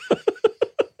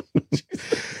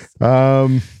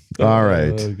 All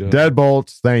right.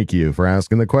 Deadbolts, thank you for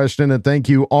asking the question. And thank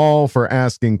you all for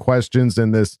asking questions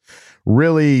in this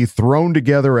really thrown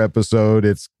together episode.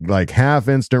 It's like half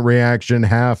instant reaction,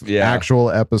 half actual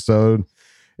episode.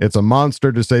 It's a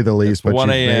monster to say the least, but you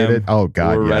made it. Oh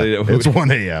God, it's 1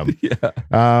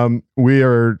 a.m. We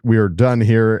are done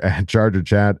here at Charger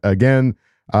Chat again.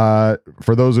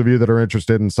 For those of you that are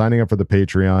interested in signing up for the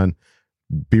Patreon,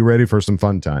 be ready for some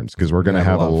fun times because we're going to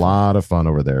have a lot of fun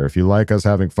over there. If you like us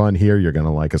having fun here, you're going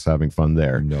to like us having fun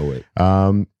there. You know it.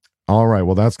 All right.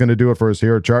 Well, that's going to do it for us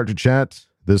here at Charger Chat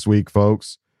this week,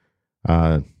 folks.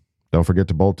 Don't forget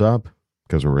to bolt up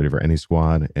because we're ready for any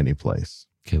squad, any place.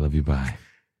 Okay, love you. Bye.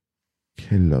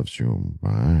 He loves you.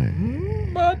 Bye.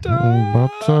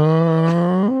 Butter.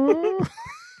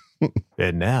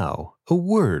 And now, a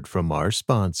word from our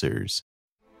sponsors.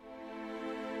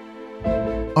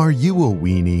 Are you a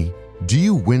weenie? Do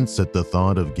you wince at the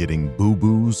thought of getting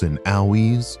boo-boos and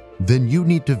owies? Then you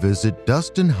need to visit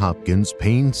Dustin Hopkins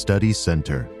Pain Study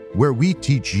Center, where we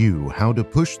teach you how to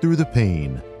push through the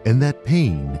pain, and that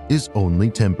pain is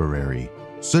only temporary.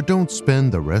 So don't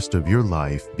spend the rest of your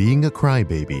life being a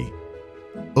crybaby.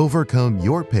 Overcome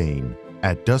your pain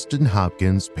at Dustin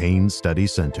Hopkins Pain Study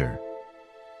Center.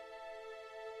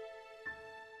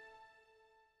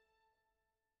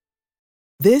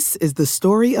 This is the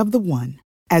story of the one.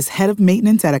 As head of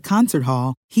maintenance at a concert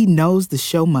hall, he knows the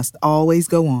show must always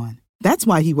go on. That's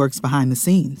why he works behind the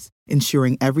scenes,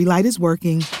 ensuring every light is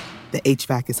working, the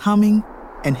HVAC is humming,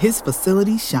 and his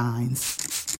facility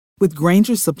shines. With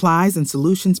Grainger's supplies and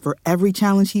solutions for every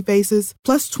challenge he faces,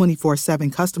 plus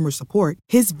 24/7 customer support,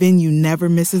 his venue never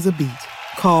misses a beat.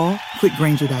 Call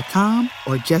quickgrainger.com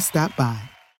or just stop by.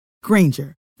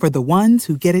 Grainger, for the ones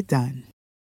who get it done.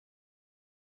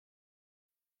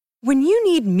 When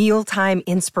you need mealtime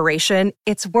inspiration,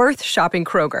 it's worth shopping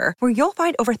Kroger, where you'll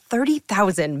find over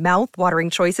 30,000 mouth-watering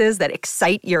choices that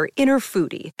excite your inner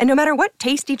foodie. And no matter what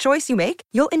tasty choice you make,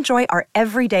 you'll enjoy our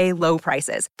everyday low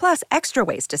prices, plus extra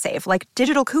ways to save, like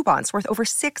digital coupons worth over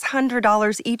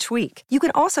 $600 each week. You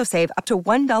can also save up to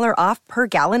 $1 off per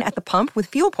gallon at the pump with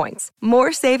fuel points.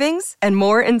 More savings and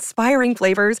more inspiring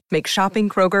flavors make shopping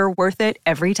Kroger worth it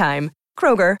every time.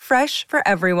 Kroger, fresh for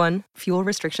everyone. Fuel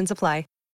restrictions apply.